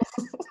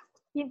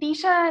 hindi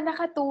siya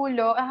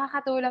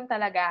nakakatulong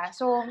talaga.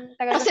 So,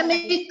 tagal Kasi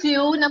may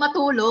cue na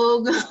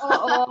matulog.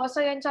 Oo,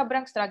 so yun,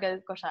 sobrang struggle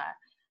ko siya.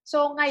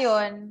 So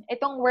ngayon,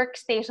 itong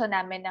workstation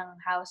namin ng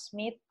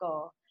housemate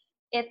ko,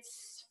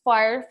 it's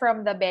far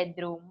from the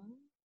bedroom.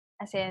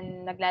 As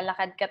in,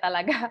 naglalakad ka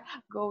talaga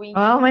going.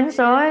 Oh,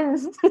 mansion.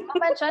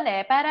 Mansion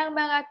parang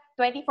mga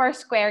 24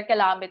 square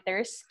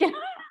kilometers.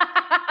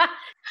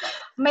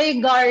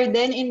 May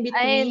garden in between.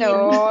 I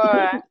know.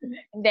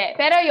 Hindi.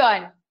 Pero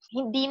yon,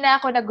 hindi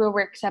na ako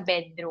nag-work sa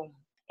bedroom.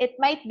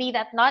 It might be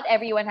that not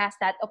everyone has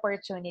that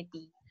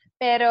opportunity.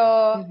 Pero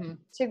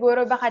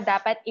siguro baka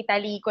dapat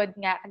italikod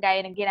nga,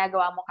 gaya ng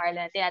ginagawa mo,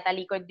 Carla, na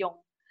tinatalikod yung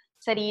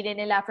sarili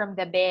nila from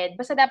the bed.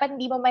 Basta dapat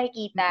hindi mo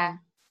makikita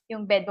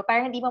yung bed mo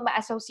para hindi mo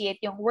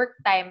ma-associate yung work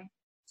time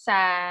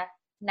sa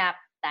nap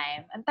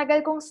time. Ang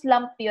tagal kong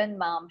slump yun,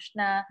 moms,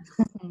 na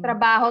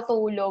trabaho,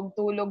 tulog,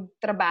 tulog,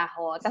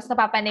 trabaho. Tapos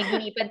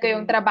napapanaginipan ko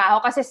yung trabaho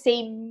kasi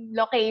same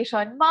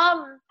location.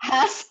 Mom!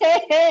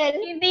 Hassle!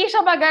 Hindi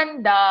siya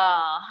maganda.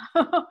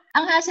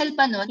 Ang hassle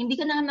pa nun, hindi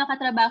ka na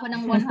makatrabaho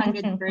ng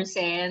 100%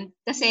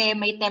 kasi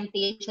may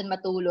temptation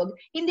matulog.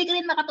 Hindi ka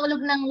rin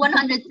makatulog ng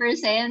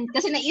 100%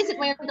 kasi naisip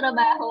mo yung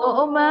trabaho.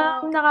 Oo,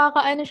 ma'am.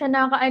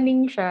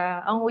 Nakakaaning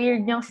siya. Ang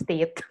weird niyang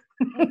state.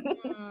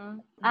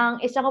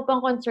 Ang isa ko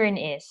pang concern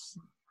is,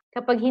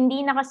 kapag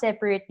hindi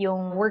naka-separate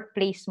yung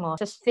workplace mo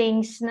sa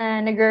things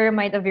na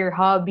nag-remind of your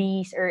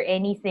hobbies or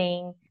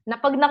anything, na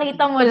pag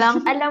nakita mo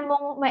lang, alam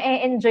mong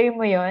ma-enjoy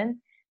mo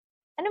yon,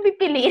 anong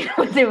pipiliin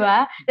mo, di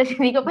ba? Tapos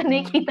hindi ka pa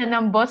nakikita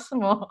ng boss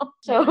mo.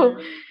 So,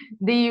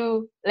 do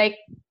you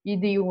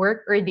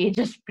work or do you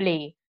just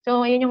play?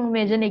 So, yun yung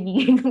medyo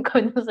nagiging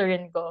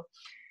concern ko.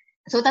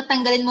 So,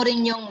 tatanggalin mo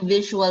rin yung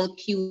visual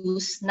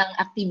cues ng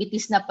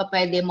activities na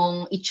pwede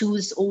mong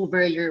i-choose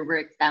over your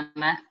work,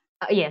 tama?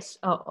 Yes,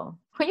 oo.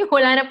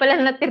 Wala na pala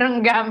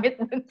natirang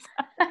gamit dun sa...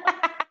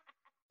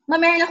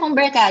 Meron akong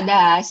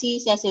barkada,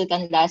 si Cecil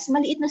Canlas.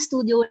 Maliit na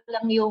studio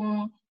lang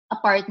yung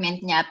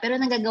apartment niya, pero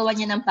nagagawa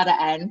niya ng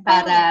paraan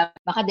para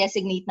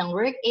maka-designate ng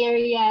work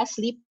area,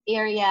 sleep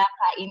area,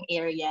 kain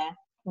area.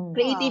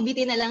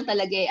 Creativity na lang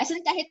talaga eh. As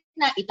in, kahit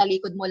na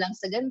italikod mo lang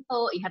sa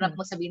ganito, iharap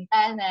mo sa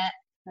bintana,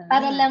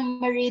 para lang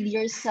ma-rid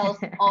yourself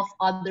of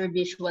other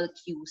visual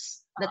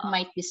cues that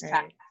might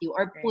distract you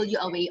or pull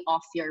you away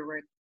off your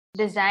work.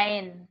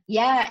 Design.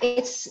 Yeah,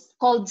 it's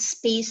called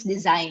space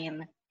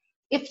design.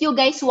 If you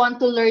guys want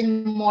to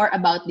learn more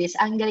about this,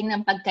 ang galing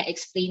ng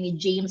pagka-explain ni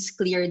James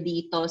Clear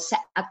dito sa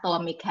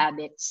Atomic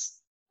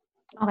Habits.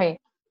 Okay.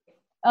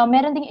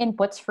 Meron ding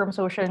inputs from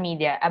social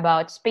media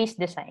about space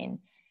design.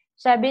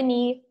 Sabi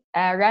ni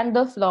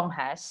Randolph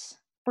Longhas,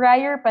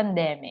 prior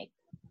pandemic,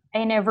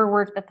 I never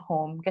worked at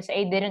home kasi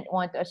I didn't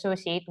want to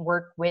associate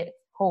work with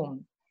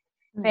home.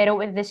 Pero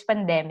with this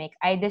pandemic,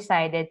 I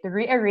decided to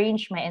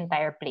rearrange my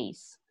entire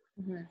place.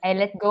 I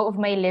let go of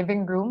my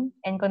living room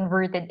and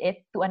converted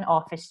it to an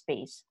office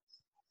space.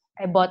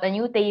 I bought a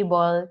new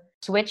table,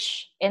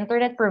 switched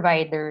internet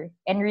provider,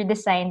 and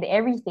redesigned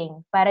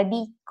everything para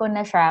di ko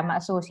na siya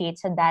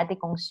ma-associate sa dati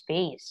kong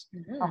space.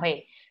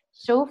 Okay.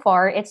 So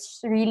far,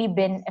 it's really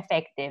been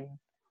effective.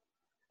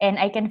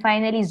 And I can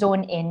finally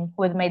zone in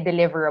with my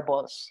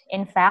deliverables.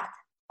 In fact,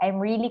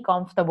 I'm really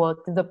comfortable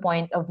to the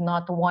point of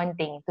not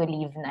wanting to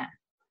leave na.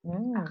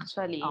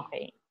 Actually.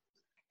 Okay.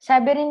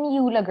 Sabi rin ni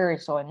Yula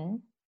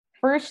Gerson,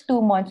 first 2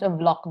 months of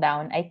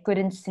lockdown, I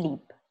couldn't sleep.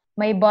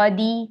 My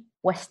body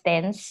was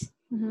tense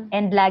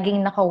and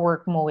laging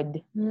naka-work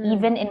mode,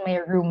 even in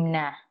my room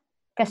na.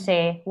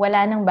 Kasi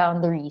wala nang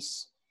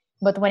boundaries.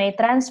 But when I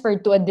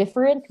transferred to a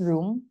different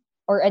room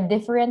or a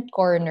different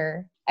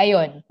corner,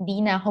 ayun, di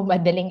na ako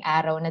madaling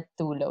araw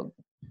natulog.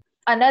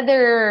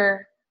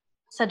 Another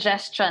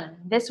suggestion.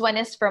 This one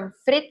is from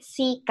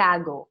Fritzy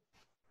Cago.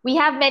 We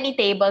have many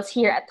tables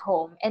here at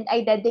home and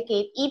I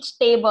dedicate each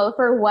table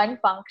for one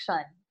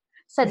function.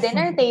 Sa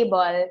dinner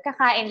table,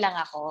 kakain lang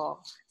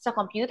ako. Sa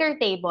computer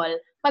table,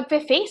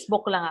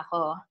 magpe-Facebook lang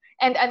ako.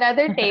 And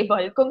another table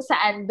kung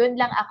saan dun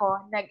lang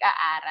ako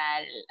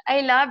nag-aaral.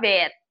 I love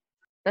it.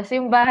 Tapos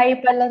yung bahay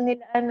pala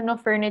nila,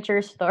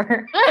 furniture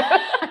store.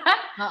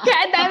 Kaya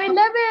ang daming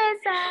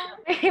labesa.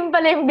 Yung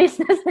pala yung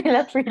business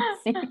nila,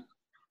 Fritzy.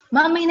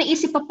 Ma'am, may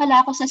naisip pa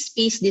pala ako sa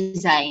space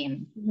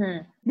design.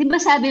 Di ba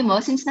sabi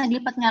mo, since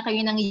naglipat nga kayo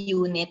ng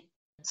unit,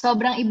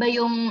 sobrang iba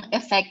yung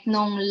effect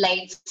ng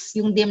lights,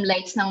 yung dim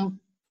lights ng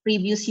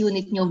previous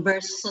unit nyo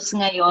versus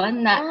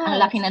ngayon na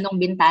ang laki na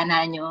nung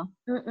bintana nyo.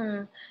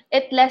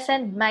 It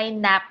lessened my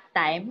nap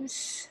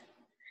times.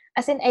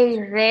 As in, I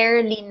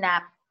rarely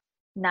nap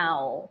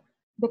now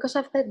because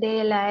of the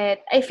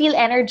daylight. I feel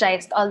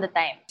energized all the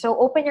time. So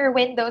open your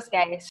windows,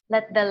 guys.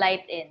 Let the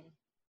light in.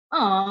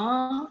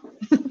 Aww.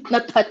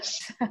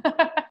 Na-touch.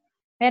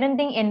 Meron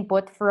ding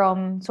input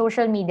from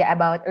social media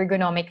about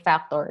ergonomic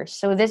factors.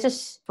 So this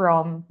is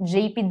from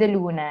JP De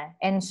Luna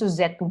and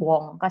Suzette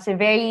Wong. Kasi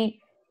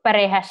very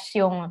parehas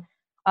yung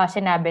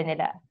sinabi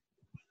nila.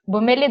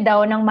 Bumili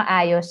daw ng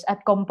maayos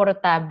at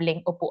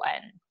komportableng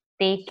upuan.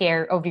 Take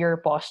care of your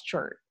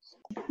posture.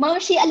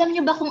 Maushi, alam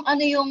niyo ba kung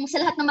ano yung, sa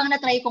lahat ng mga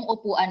na-try kong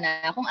upuan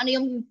kung ano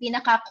yung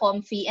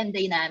pinaka-comfy and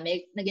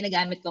dynamic na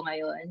ginagamit ko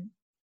ngayon?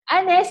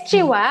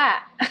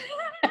 Chiwa.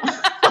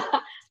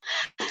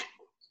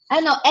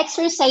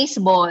 Exercise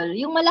ball.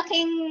 Yung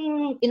malaking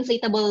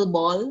inflatable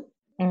ball.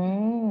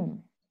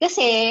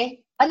 Kasi,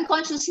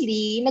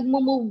 unconsciously,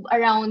 nagmo-move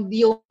around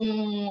yung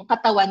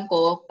katawan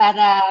ko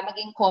para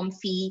maging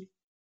comfy.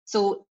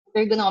 So,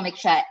 ergonomic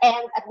siya.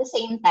 And at the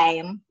same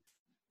time,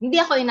 hindi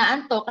ako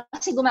inaantok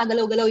kasi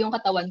gumagalaw-galaw yung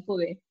katawan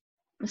ko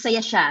Masaya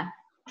siya.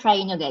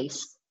 Try nyo,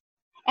 guys.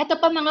 Ito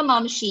pa mga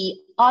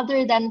momshi,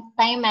 other than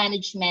time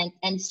management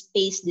and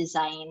space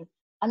design,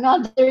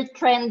 another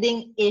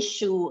trending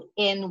issue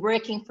in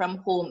working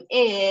from home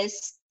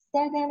is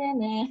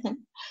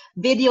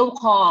video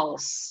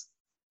calls.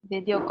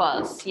 Video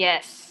calls,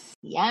 yes.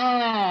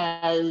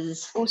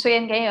 Yes. Uso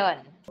yan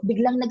ngayon.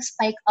 Biglang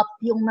nag-spike up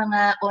yung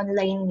mga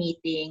online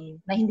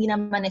meeting na hindi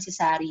naman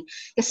necessary.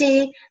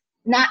 Kasi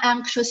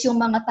na-anxious yung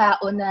mga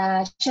tao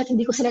na, shit,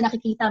 hindi ko sila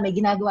nakikita. May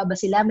ginagawa ba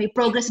sila? May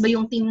progress ba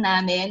yung team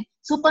namin?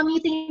 So,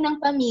 pa-meeting ng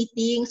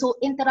pa-meeting. So,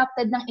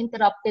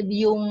 interrupted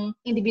yung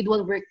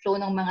individual workflow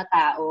ng mga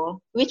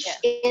tao, which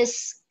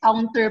is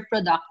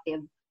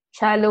counterproductive.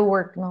 Shallow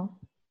work, no?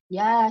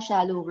 Yeah,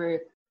 shallow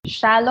work.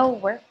 Shallow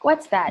work?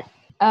 What's that?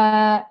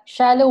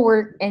 Shallow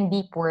work and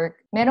deep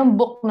work. Merong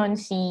book nun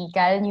si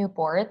Cal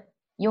Newport.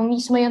 Yung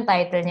mismo yung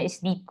title niya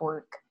is Deep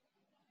Work.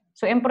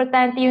 So,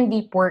 importante yung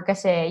deep work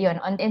kasi yun,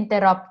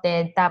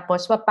 uninterrupted.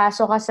 Tapos,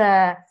 papasok ka sa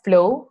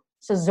flow,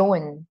 sa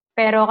zone.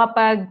 Pero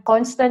kapag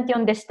constant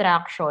yung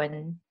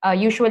distraction,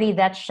 usually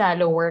that's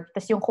shallow work.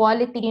 Tapos yung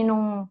quality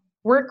ng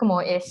work mo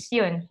is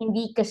yun,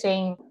 hindi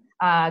kasing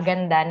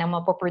ganda na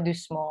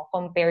mapoproduce mo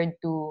compared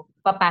to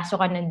papasok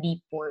ka ng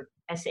deep work.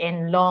 As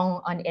in long,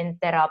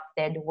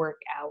 uninterrupted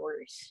work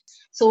hours.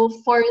 So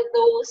for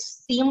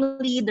those team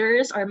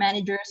leaders or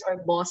managers or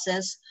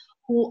bosses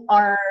who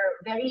are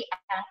very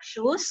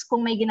anxious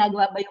kung may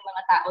ginagawa ba yung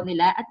mga tao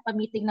nila at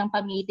pa-meeting ng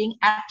pa-meeting,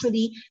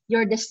 actually,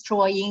 you're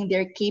destroying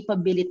their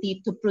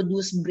capability to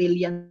produce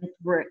brilliant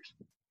work.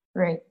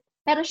 Right.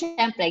 Pero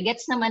syempre,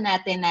 gets naman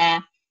natin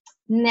na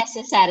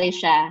necessary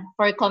siya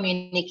for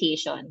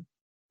communication.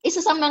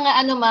 Isa sa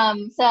mga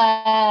sa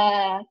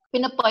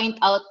pinapoint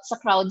out sa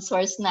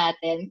crowdsource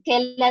natin,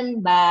 kailan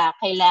ba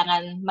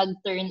kailangan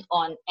mag-turn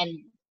on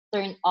and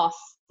turn off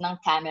ng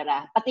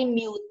camera? Pati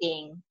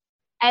muting.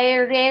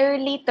 I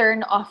rarely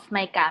turn off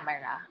my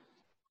camera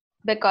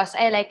because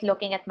I like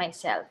looking at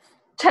myself.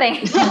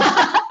 Charing.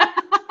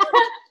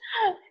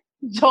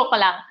 Joke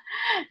lang.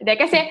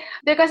 Kasi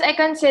because I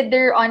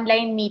consider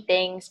online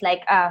meetings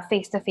like a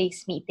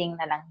face-to-face meeting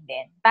na lang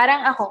din.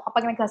 Parang ako,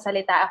 kapag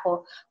nagsasalita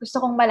ako, gusto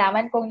kong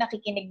malaman kung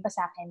nakikinig ba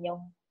sa akin yung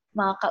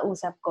mga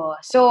kausap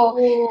ko. So,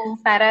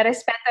 para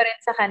respeto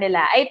rin sa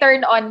kanila, I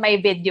turn on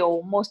my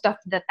video most of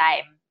the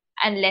time.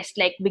 Unless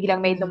like biglang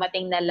may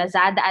dumating na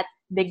Lazada at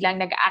biglang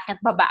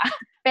nag-aakit baba.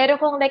 Pero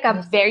kung like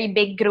a very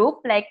big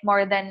group, like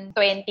more than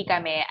 20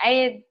 kami,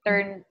 I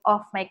turn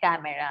off my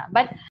camera.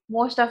 But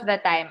most of the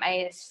time,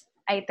 I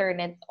turn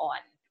it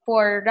on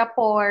for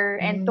rapport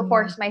and to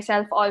force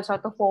myself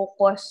also to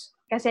focus.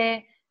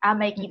 Kasi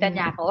may kita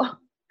niya ako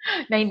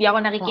na hindi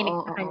ako nakikinig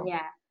sa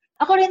kanya.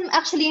 Ako rin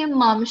actually,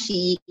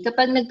 momshi,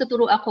 kapag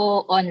nagtuturo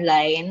ako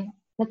online,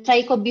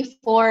 na-try ko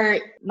before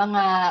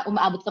mga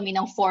umaabot kami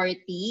ng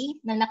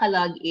 40 na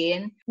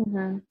naka-login.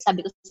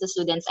 Sabi ko sa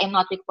students, I'm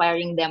not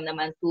requiring them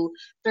naman to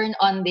turn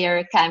on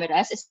their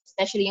cameras,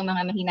 especially yung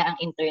mga mahina ang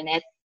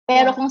internet.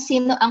 Pero kung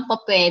sino ang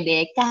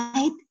papwede,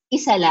 kahit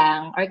isa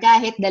lang or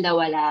kahit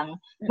dalawa lang,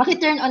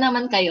 maki-turn on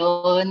naman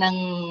kayo ng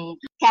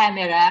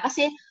camera.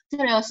 Kasi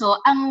seryoso,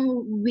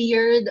 ang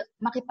weird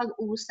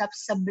makipag-usap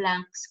sa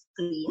blank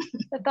screen.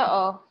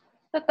 Totoo.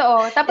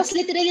 Tapos,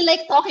 it's literally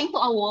like talking to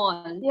a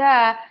wall.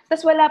 Yeah.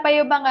 Tapos wala pa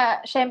yung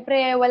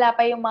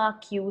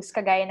mga cues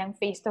kagaya ng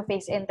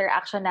face-to-face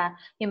interaction na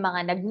yung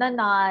mga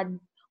nagnanod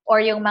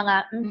or yung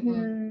mga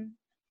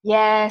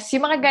yes,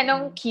 yung mga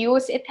ganong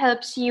cues, it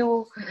helps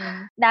you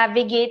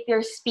navigate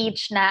your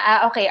speech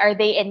na, okay, are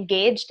they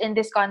engaged in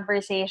this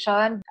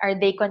conversation? Are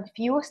they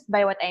confused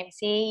by what I'm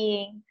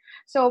saying?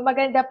 So,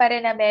 maganda pa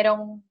rin na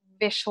merong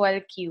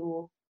visual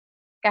cue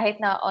kahit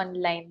na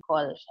online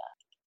call siya.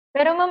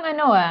 Pero ma'am,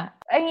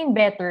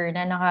 better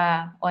na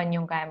naka-on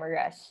yung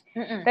cameras.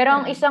 Pero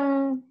ang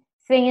isang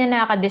thing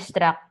na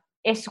nakaka-distract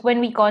is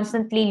when we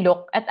constantly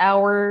look at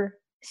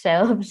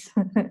ourselves.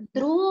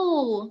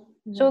 True.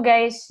 So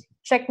guys,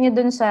 check nyo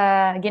dun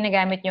sa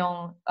ginagamit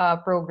yung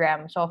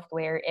program,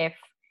 software, if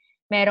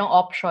merong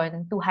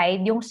option to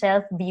hide yung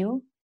self-view.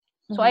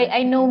 So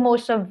I know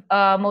most of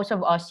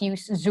us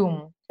use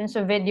Zoom. Dun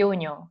sa video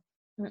nyo,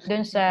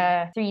 dun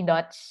sa 3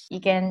 dots,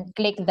 you can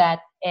click that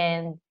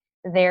and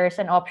there's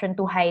an option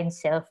to hide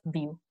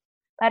self-view.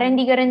 Para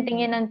hindi ka rin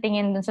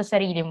tingin dun sa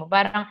sarili mo.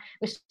 Parang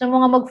gusto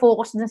mo nga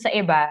mag-focus dun sa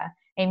iba.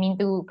 I mean,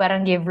 to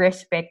parang give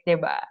respect,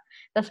 diba?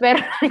 Tapos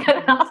meron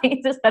ka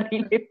nakatingin sa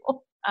sarili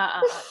mo.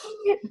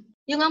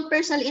 Yung ang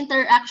personal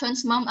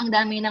interactions, ma'am, ang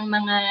dami ng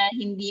mga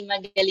hindi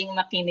magaling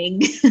makinig.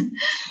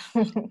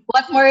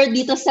 What more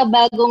dito sa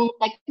bagong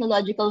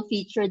technological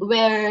feature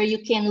where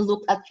you can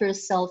look at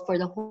yourself for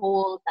the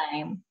whole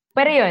time.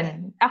 Pero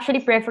yun,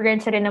 actually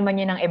preference rin naman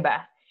yun ng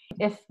iba.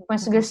 If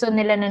mas gusto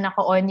nila na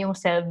naka-on yung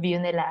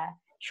self-view nila,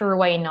 sure,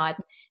 why not?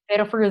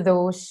 Pero for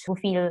those who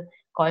feel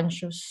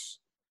conscious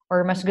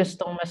or mas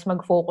gustong mas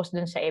mag-focus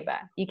dun sa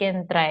iba, you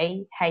can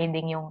try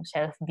hiding yung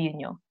self-view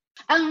nyo.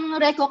 Ang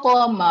reco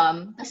ko,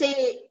 ma'am, kasi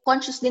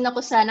conscious din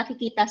ako sa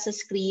nakikita sa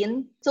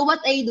screen. So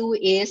what I do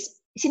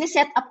is,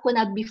 sineset up ko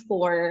na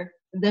before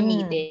the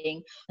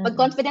meeting. Pag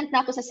confident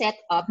na ako sa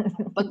setup,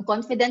 pag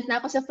confident na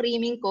ako sa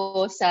framing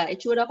ko, sa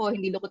itsura ko,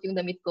 hindi lukot yung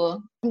damit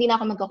ko, hindi na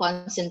ako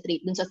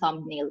magka-concentrate dun sa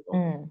thumbnail ko.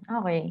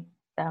 Okay.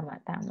 Tama.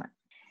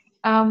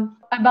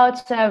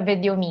 About sa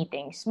video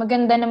meetings,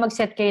 maganda na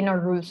mag-set kayo ng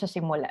rules sa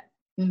simula.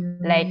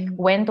 Like,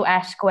 when to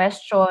ask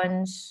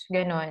questions,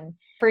 ganun.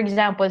 For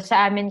example,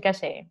 sa amin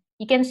kasi,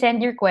 you can send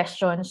your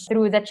questions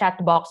through the chat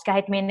box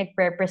kahit may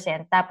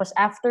nagpre-present. Tapos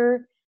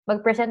after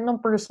mag-present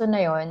ng person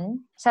na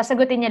yon,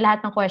 sasagutin niya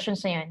lahat ng questions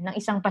na yon ng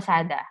isang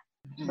pasada.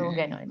 So,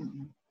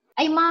 ganun.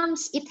 Ay,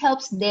 moms, it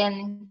helps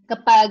din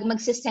kapag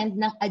magsisend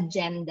ng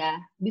agenda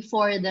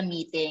before the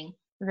meeting.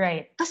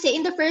 Right. Kasi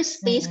in the first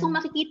place, kung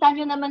makikita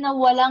nyo naman na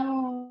walang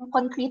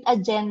concrete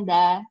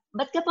agenda,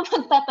 ba't ka pa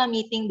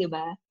magpapa-meeting, di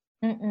ba?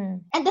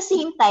 At the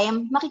same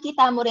time,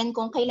 makikita mo rin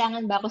kung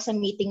kailangan ba ako sa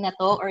meeting na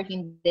to or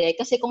hindi.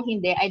 Kasi kung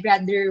hindi, I'd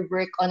rather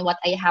work on what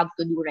I have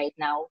to do right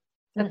now.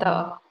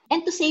 Totoo.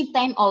 And to save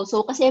time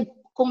also, kasi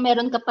kung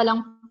meron ka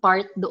palang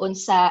part doon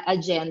sa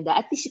agenda,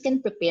 at least you can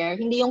prepare.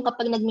 Hindi yung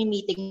kapag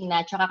nagmi-meeting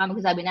na, tsaka ka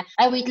magsasabi na,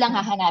 ay, wait lang,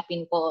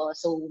 hahanapin ko.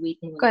 So,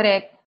 wait muna.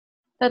 Correct.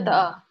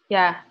 Totoo.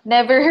 Yeah.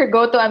 Never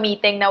go to a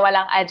meeting na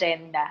walang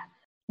agenda.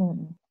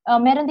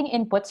 Meron ding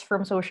inputs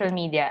from social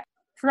media.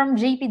 From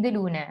JP De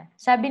Luna,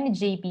 sabi ni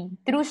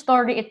JP, true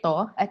story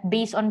ito at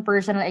based on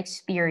personal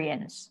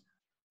experience.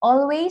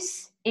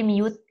 Always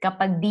i-mute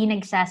kapag di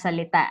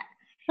nagsasalita.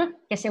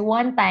 Kasi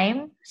one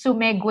time,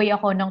 sumegway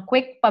ako ng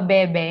quick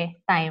pabebe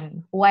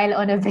time while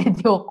on a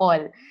video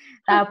call.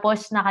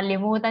 Tapos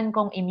nakalimutan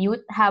kong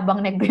i-mute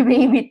habang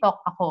nagbe-baby talk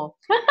ako.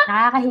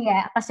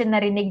 Nakakahiya kasi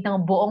narinig ng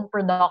buong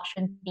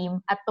production team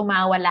at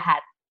tumawa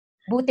lahat.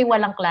 Buti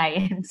walang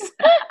clients.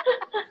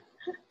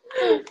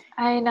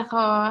 Ay,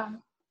 nako.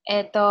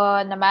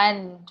 Ito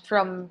naman,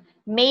 from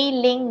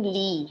Mei-Ling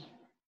Lee.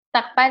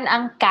 Takpan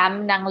ang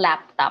cam ng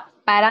laptop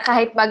para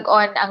kahit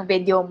mag-on ang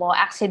video mo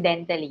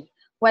accidentally,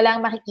 walang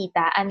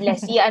makikita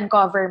unless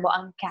i-uncover mo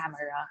ang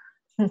camera.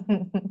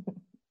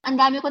 Ang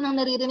dami ko nang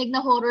naririnig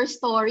na horror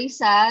stories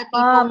sa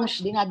tipong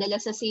dinadala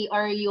sa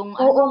CR yung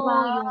yung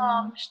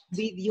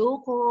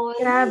video ko.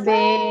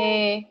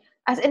 Grabe.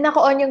 As in,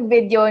 naka-on yung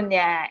video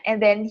niya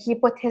and then he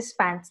put his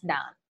pants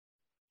down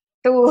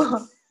to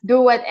do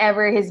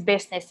whatever his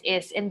business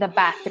is in the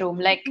bathroom.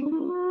 Like,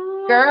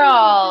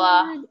 girl.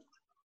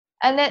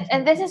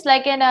 And this is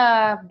like in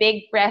a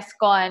big press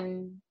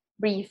con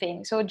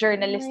briefing. So,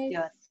 journalist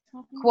yun.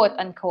 Quote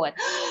unquote.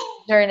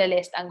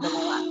 Journalist ang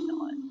gumawa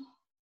noon.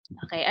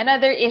 Okay.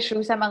 Another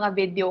issue sa mga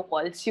video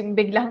calls, yung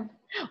biglang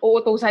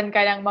uutusan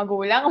ka ng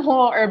magulang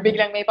mo or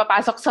biglang may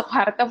papasok sa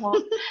kwarto mo.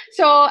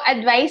 So,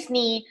 advice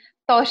ni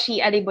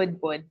Toshi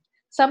Alibudbud.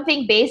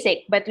 Something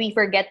basic but we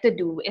forget to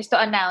do is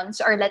to announce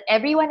or let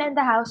everyone in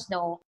the house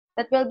know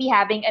that we'll be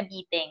having a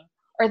meeting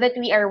or that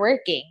we are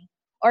working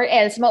or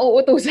else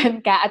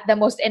mauutusan ka at the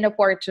most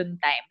inopportune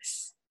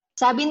times.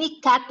 Sabi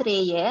ni Kat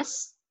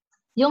Reyes,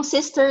 yung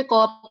sister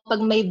ko,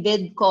 pag may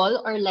vid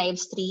call or live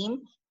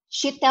stream,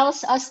 she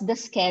tells us the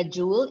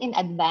schedule in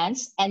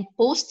advance and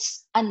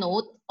posts a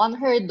note on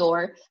her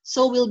door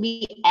so we'll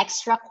be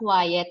extra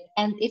quiet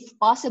and if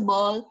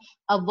possible,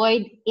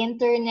 avoid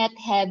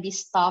internet-heavy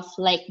stuff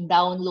like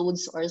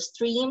downloads or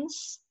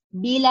streams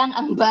bilang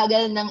ang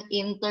bagal ng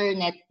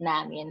internet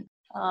namin.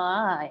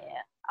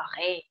 Yeah.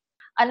 Okay.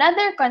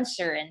 Another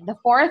concern, the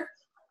fourth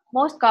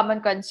most common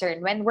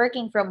concern when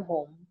working from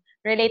home,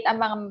 relate ang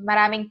mga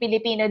maraming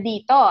Pilipino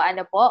dito.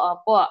 Ano po?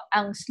 Opo,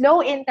 ang slow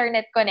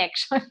internet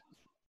connection.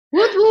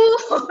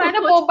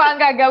 Paano po ba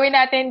ang gagawin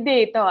natin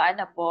dito?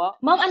 Ano po?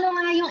 Ma'am, ano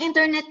nga yung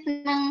internet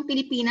ng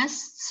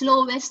Pilipinas?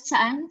 Slowest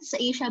saan? Sa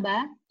Asia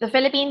ba? The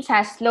Philippines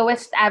has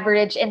slowest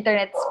average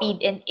internet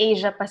speed in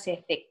Asia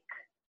Pacific.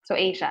 So,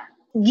 Asia.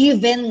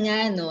 Given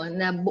nga, no,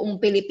 na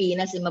buong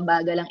Pilipinas ay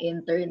mabagal ang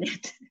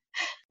internet.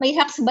 May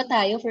hacks ba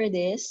tayo for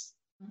this?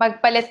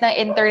 Pagpalit ng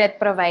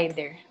internet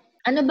provider.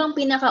 Ano bang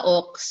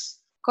pinaka-aux?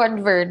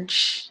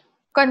 Converge.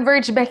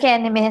 Converge ba,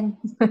 Kenemen?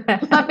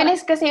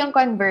 Mabilis kasi yung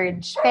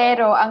Converge.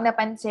 Pero ang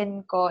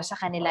napansin ko sa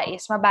kanila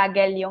is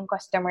mabagal yung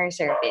customer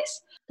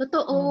service.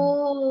 Totoo.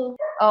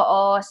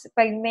 Oo.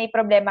 Pag may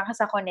problema ka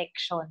sa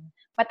connection,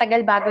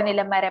 matagal bago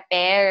nila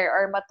ma-repair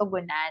or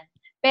matugunan.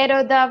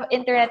 Pero the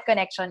internet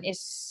connection is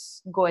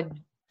good.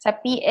 Sa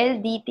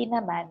PLDT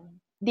naman,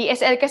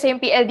 DSL kasi yung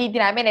PLDT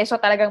namin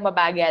so talagang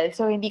mabagal.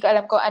 So hindi ko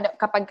alam kung ano,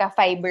 kapag ka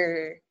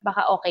fiber,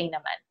 baka okay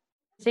naman.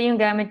 So yung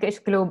gamit ko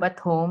is Globe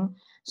at Home.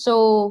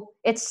 So,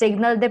 it's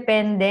signal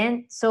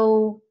dependent.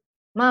 So,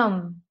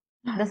 ma'am,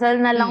 Dasal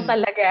na lang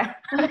talaga.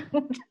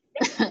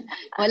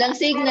 Walang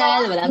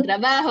signal, walang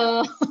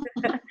trabaho.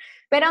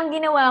 Pero ang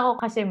ginawa ko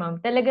kasi, ma'am,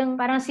 talagang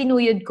parang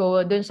sinuyod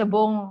ko doon sa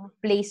buong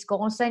place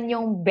ko kung saan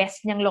yung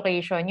best niyang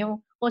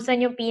location, kung saan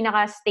yung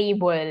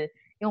pinaka-stable,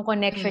 yung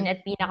connection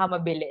at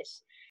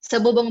pinaka-mabilis. Sa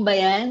bubong ba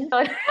yan?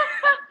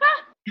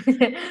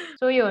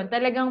 So yun,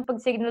 talagang pag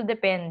signal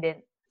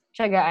dependent,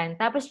 tiyagaan.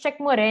 Tapos check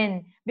mo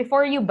rin,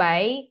 before you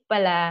buy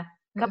pala,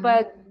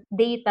 kapag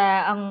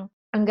data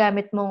ang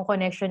gamit mong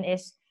connection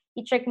is,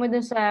 i-check mo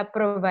dun sa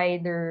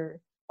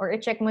provider or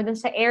i-check mo dun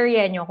sa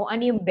area nyo kung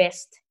ano yung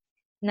best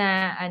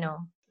na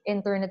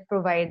internet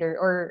provider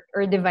or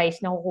device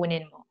na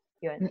kukunin mo.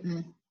 Yun.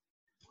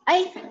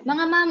 Ay,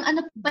 mga ma'am,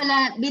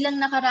 pala, bilang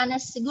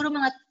nakaranas, siguro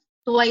mga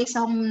twice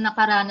akong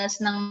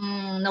nakaranas ng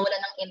nawala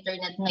ng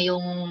internet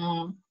ngayong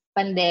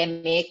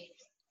pandemic.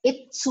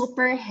 It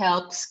super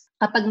helps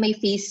kapag may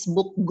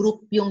Facebook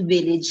group yung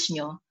village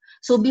nyo.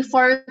 So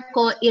before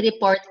ko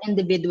i-report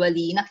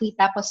individually,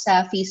 nakita ko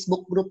sa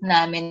Facebook group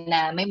namin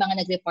na may mga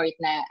nag-report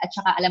na at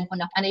saka alam ko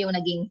na ano yung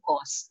naging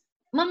cause.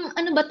 Ma'am,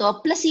 ano ba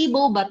to?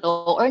 Placebo ba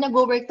to? Or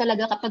nag-work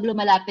talaga kapag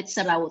lumalapit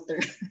sa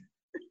router?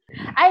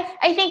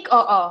 I think,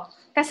 oo.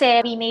 Kasi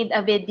we made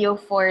a video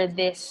for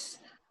this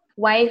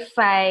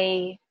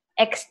Wi-Fi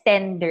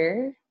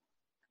extender.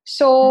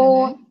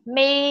 So,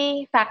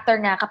 may factor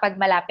nga kapag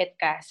malapit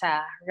ka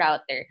sa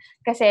router.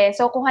 Kasi,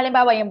 so kung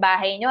halimbawa yung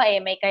bahay nyo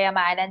ay may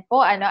kayamanan po,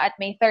 at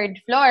may third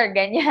floor,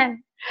 ganyan.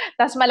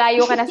 Tapos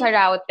malayo ka na sa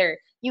router.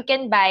 You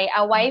can buy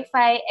a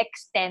Wi-Fi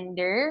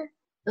extender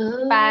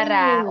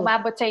para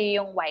umabot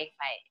sa'yo yung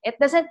Wi-Fi. It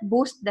doesn't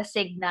boost the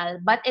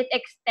signal, but it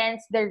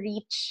extends the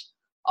reach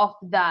of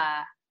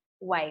the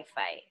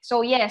Wi-Fi.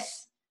 So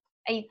yes,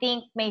 I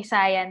think may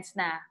science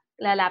na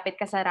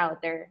lalapit ka sa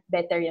router,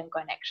 better yung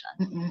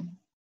connection.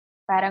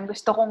 Parang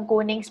gusto kong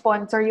kuning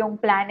sponsor yung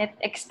Planet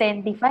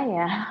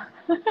Extendify,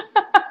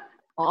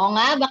 Oo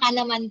nga, baka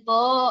naman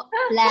po.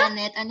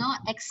 Planet,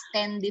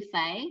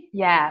 Extendify?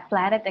 Yeah,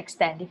 Planet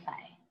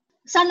Extendify.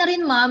 Sana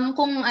rin, ma'am,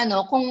 kung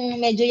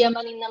medyo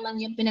yamanin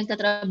naman yung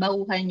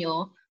pinagtatrabahuhan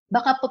nyo,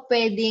 baka po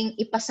pwedeng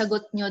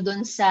ipasagot nyo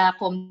dun sa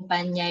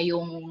kumpanya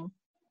yung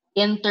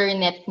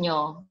internet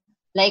nyo.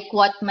 Like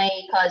what my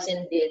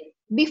cousin did.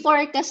 Before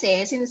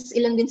kasi, since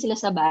ilang din sila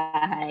sa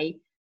bahay,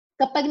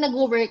 kapag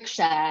nag-work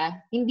siya,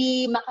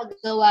 hindi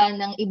makagawa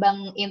ng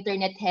ibang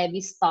internet-heavy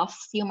stuff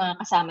yung mga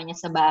kasama niya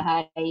sa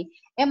bahay.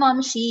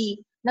 Ma'am,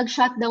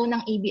 nag-shutdown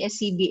ng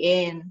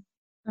ABS-CBN,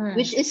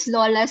 which is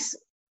Lola's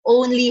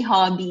only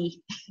hobby.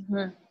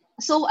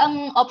 So,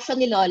 ang option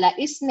ni Lola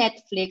is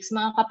Netflix,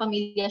 mga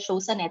kapamilya show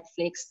sa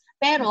Netflix.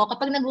 Pero,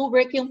 kapag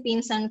nag-work yung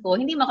pinsan ko,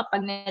 hindi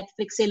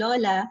makapag-Netflix si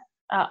Lola.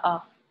 Oo,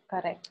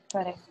 correct.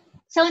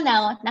 So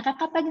now,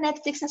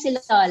 nakakapag-Netflix na si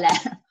Lola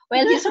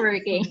while he's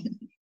working.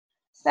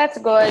 That's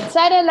good.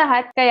 Sana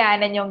lahat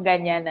kayanan yung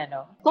ganyan,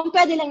 Kung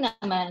pwede lang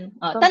naman.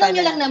 Tanong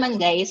nyo lang naman,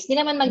 guys.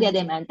 Hindi naman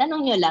magdedemand.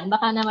 Tanong nyo lang.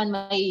 Baka naman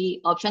may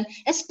option.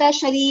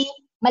 Especially,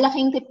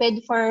 malaking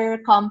tipid for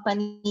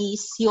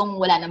companies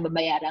yung wala nang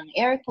babayarang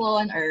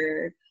aircon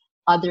or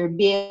other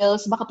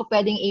bills. Baka po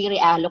pwedeng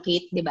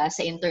i-reallocate, di ba,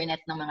 sa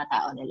internet ng mga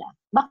tao nila.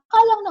 Baka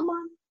lang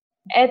naman.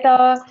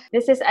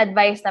 This is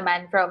advice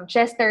naman from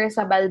Chester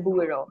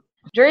Sabalburo.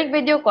 During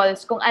video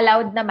calls, kung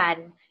allowed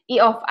naman,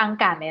 i-off ang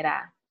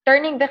camera.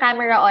 Turning the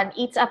camera on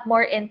eats up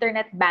more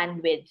internet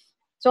bandwidth.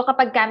 So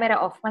kapag camera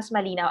off, mas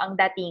malinaw ang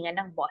datingan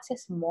ng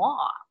boses mo.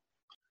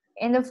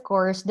 And of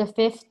course, the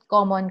fifth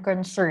common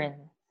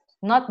concern,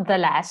 not the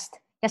last,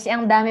 kasi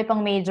ang dami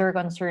pang major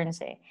concerns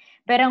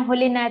Pero ang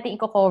huli natin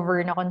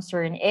i-cover na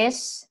concern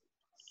is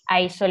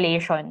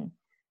isolation.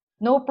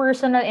 No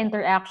personal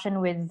interaction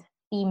with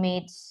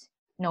teammates,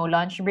 no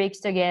lunch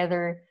breaks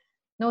together,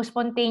 no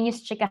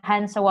spontaneous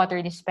chikahan sa water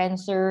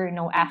dispenser,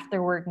 no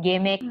after-work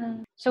gimmick.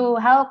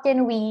 So, how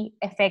can we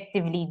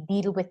effectively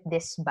deal with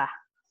this ba?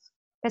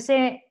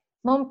 Kasi,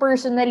 mom,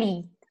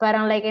 personally,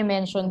 parang like I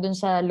mentioned dun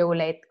sa low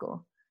light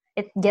ko,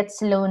 it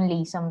gets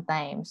lonely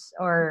sometimes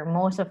or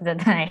most of the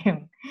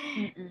time.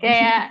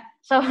 Kaya,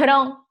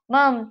 sobrang,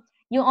 mom,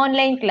 yung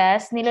online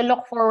class,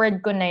 nilolook forward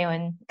ko na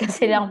yun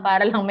kasi lang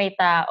para lang may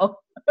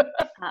tao.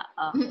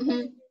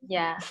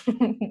 Yeah.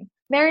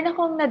 Meron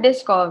akong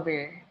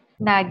na-discover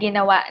na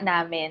ginawa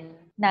namin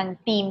ng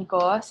team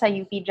ko sa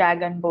UP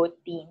Dragon Boat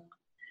team.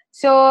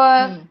 So,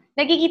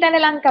 nagkikita na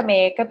lang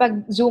kami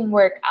kapag Zoom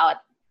workout.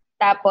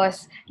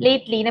 Tapos,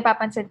 lately,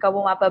 napapansin ko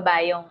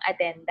bumababa yung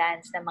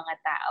attendance ng mga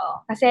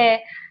tao.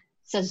 Kasi,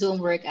 sa Zoom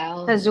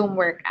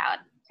workout.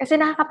 Kasi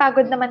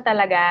nakakapagod naman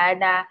talaga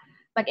na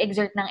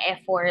mag-exert ng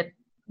effort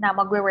na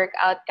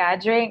magwe-workout ka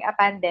during a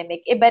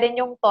pandemic. Iba rin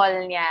yung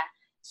toll niya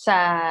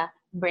sa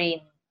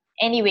brain.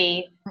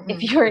 Anyway,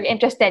 if you're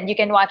interested, you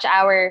can watch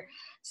our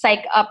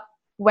Psych Up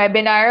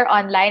webinar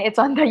online.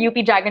 It's on the UP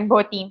Dragon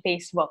Boat team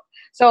Facebook.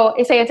 So,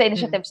 isa yun sa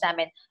initiatives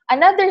namin.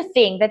 Another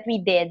thing that we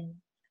did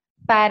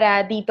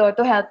para dito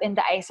to help in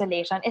the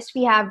isolation is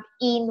we have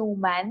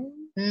inuman.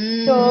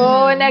 So,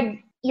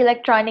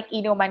 nag-electronic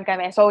inuman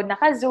kami. So,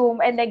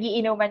 naka-Zoom and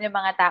nag-iinuman yung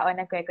mga tao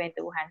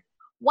nagkwekwentuhan.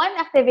 One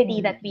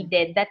activity that we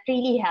did that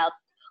really helped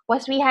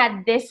was we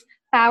had this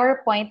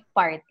PowerPoint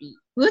party.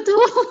 Woot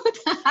woot!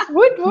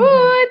 Woot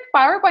woot!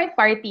 PowerPoint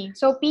party.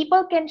 So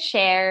people can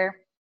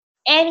share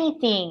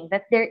anything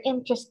that they're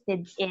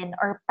interested in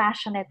or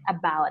passionate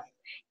about.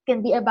 It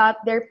can be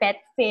about their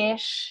pet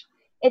fish.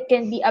 It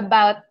can be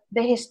about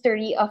the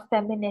history of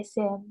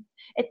feminism.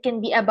 It can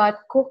be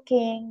about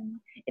cooking.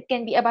 It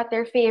can be about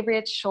their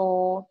favorite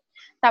show.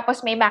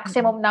 Tapos may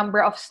maximum number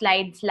of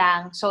slides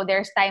lang. So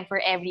there's time for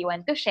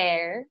everyone to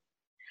share.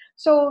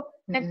 So,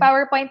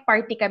 nag-PowerPoint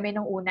party kami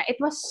nung una. It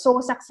was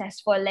so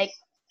successful. Like,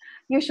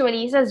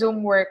 usually sa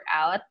Zoom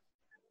workout,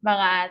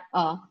 mga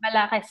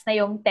malakas na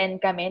yung 10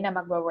 kami na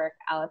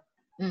magwa-workout.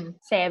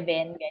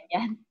 7,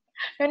 ganyan.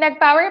 Nung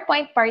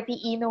nag-PowerPoint party,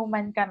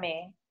 inuman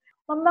kami.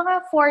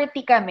 Mga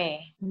 40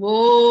 kami.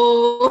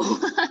 Whoa!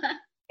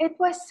 It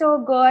was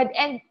so good.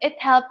 And it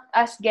helped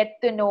us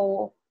get to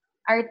know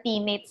our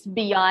teammates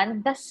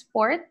beyond the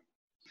sport.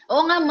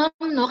 Oo nga,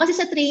 ma'am, no? Kasi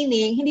sa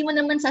training, hindi mo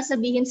naman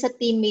sasabihin sa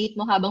teammate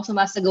mo habang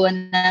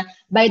sumasagawan na,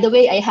 by the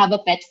way, I have a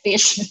pet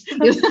fish.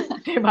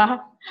 Diba?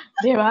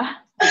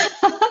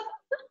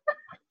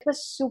 It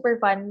was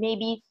super fun.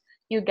 Maybe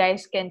you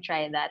guys can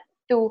try that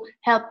to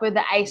help with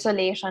the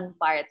isolation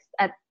part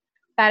at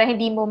para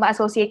hindi mo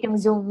ma-associate yung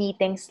Zoom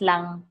meetings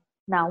lang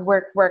na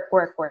work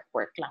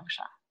lang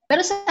siya.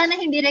 Pero sana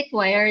hindi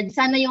required.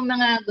 Sana yung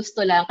mga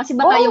gusto lang. Kasi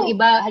baka yung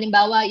iba,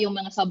 halimbawa, yung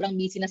mga sobrang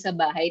busy na sa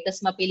bahay, tas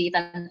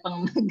mapilitan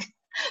pang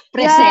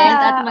mag-present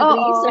at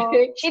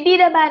mag-research. Hindi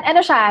naman,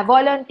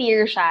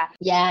 volunteer siya.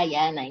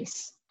 Yeah,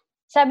 nice.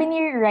 Sabi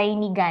ni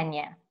Rainy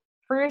Ganya,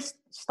 first,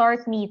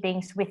 start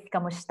meetings with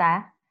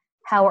kamusta?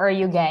 How are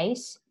you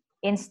guys?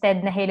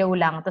 Instead na hello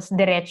lang, tas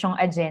diretsong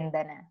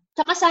agenda na.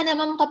 Tsaka sana,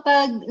 ma'am,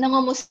 kapag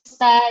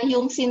nangamusta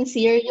yung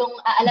sincere, yung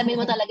aalamin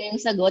mo talaga yung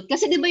sagot.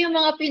 Kasi di ba yung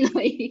mga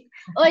Pinoy,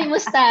 oy,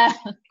 musta?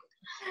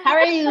 How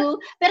are you?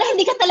 Pero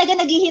hindi ka talaga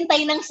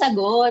naghihintay ng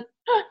sagot.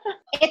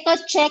 Ito,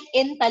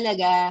 check-in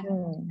talaga.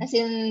 As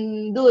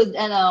in, dude,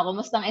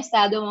 kumusta ang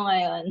estado mo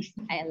ngayon?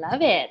 I love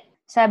it.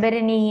 Sabi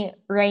rin ni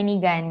Rainy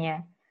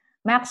Ganya,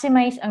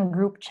 maximize ang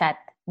group chat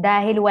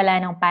dahil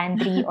wala ng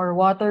pantry or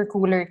water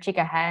cooler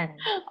chikahan.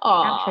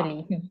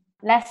 Actually.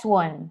 Last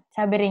one,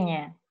 sabi rin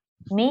niya,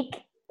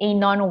 make a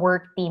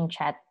non-work team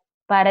chat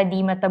para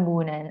di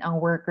matabunan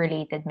ang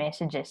work-related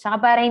messages. Saka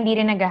para hindi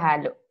rin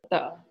naghahalo.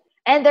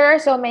 And there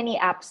are so many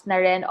apps na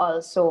rin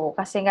also.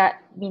 Kasi nga,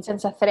 minsan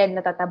sa thread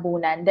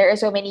natatabunan. There are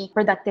so many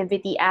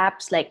productivity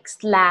apps like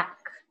Slack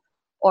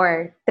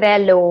or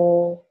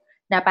Trello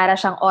na para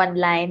siyang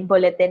online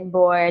bulletin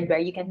board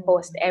where you can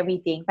post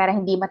everything para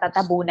hindi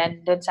matatabunan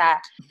dun sa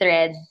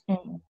thread.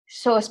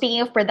 So,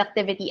 speaking of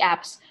productivity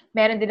apps,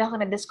 meron din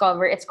ako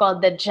na-discover. It's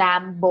called the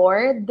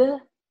Jamboard.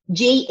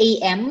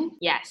 JAM?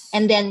 Yes.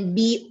 And then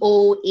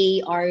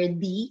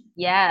BOARD?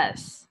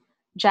 Yes.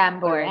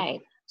 Jamboard.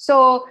 Alright.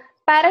 So,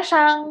 para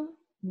siyang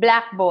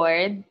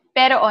Blackboard,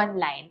 pero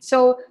online.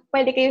 So,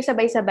 pwede kayo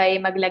sabay-sabay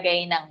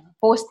maglagay ng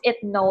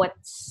post-it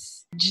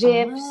notes,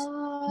 GIFs,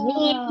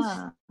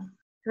 memes,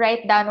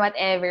 write down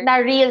whatever. Na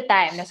real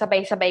time, na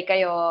sabay-sabay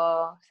kayo.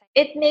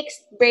 It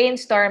makes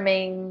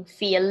brainstorming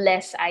feel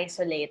less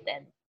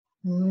isolated.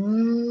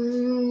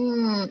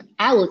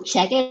 I will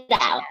check it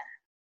out.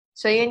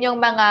 So, yun yung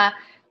mga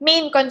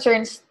main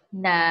concerns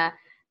na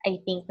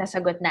I think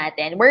nasagot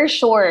natin. We're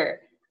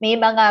sure may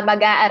mga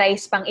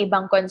mag-a-arise pang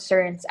ibang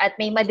concerns at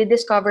may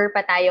madidiscover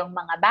pa tayong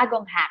mga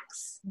bagong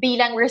hacks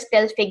bilang we're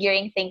still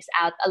figuring things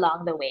out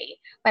along the way.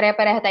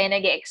 Pare-pareho tayo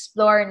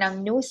nag-explore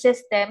ng new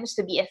systems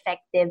to be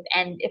effective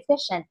and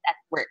efficient at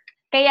work.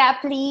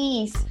 Kaya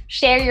please,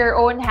 share your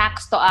own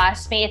hacks to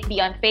us. May it be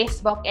on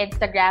Facebook,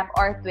 Instagram,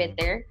 or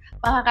Twitter.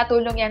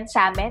 Makakatulong yan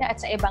sa amin at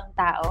sa ibang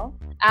tao.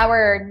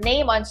 Our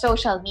name on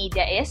social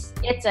media is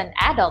It's an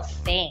Adult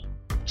Thing.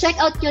 Check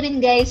out nyo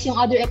rin, guys, yung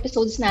other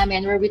episodes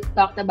namin where we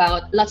talked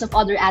about lots of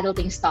other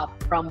adulting stuff,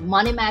 from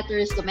money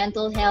matters to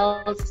mental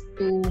health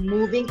to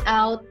moving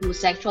out to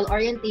sexual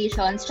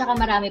orientations, tsaka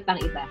marami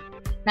pang iba.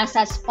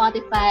 Nasa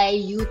Spotify,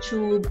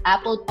 YouTube,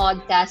 Apple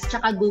Podcasts,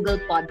 tsaka Google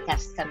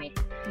Podcast kami.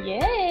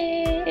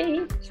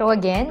 Yay! So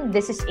again,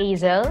 this is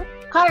Azel,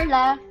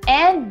 Carla,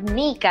 and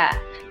Nika,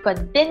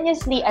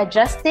 continuously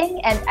adjusting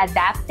and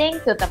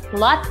adapting to the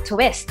plot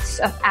twists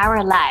of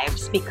our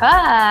lives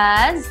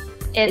because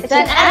it's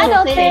an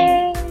adult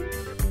thing.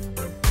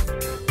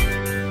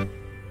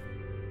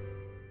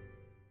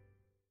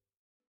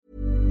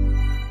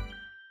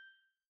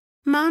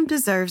 Mom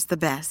deserves the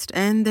best,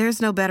 and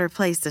there's no better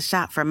place to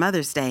shop for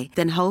Mother's Day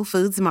than Whole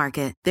Foods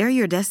Market. They're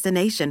your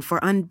destination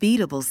for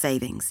unbeatable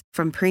savings,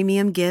 from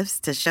premium gifts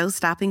to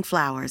show-stopping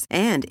flowers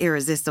and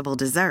irresistible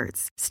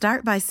desserts.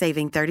 Start by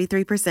saving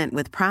 33%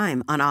 with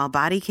Prime on all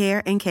body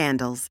care and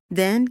candles.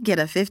 Then get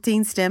a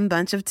 15-stem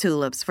bunch of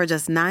tulips for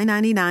just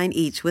 $9.99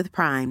 each with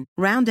Prime.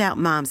 Round out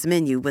Mom's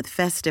menu with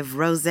festive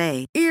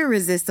rosé,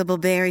 irresistible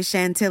berry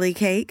chantilly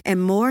cake,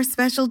 and more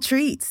special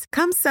treats.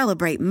 Come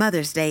celebrate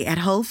Mother's Day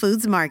at Whole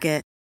Foods Market.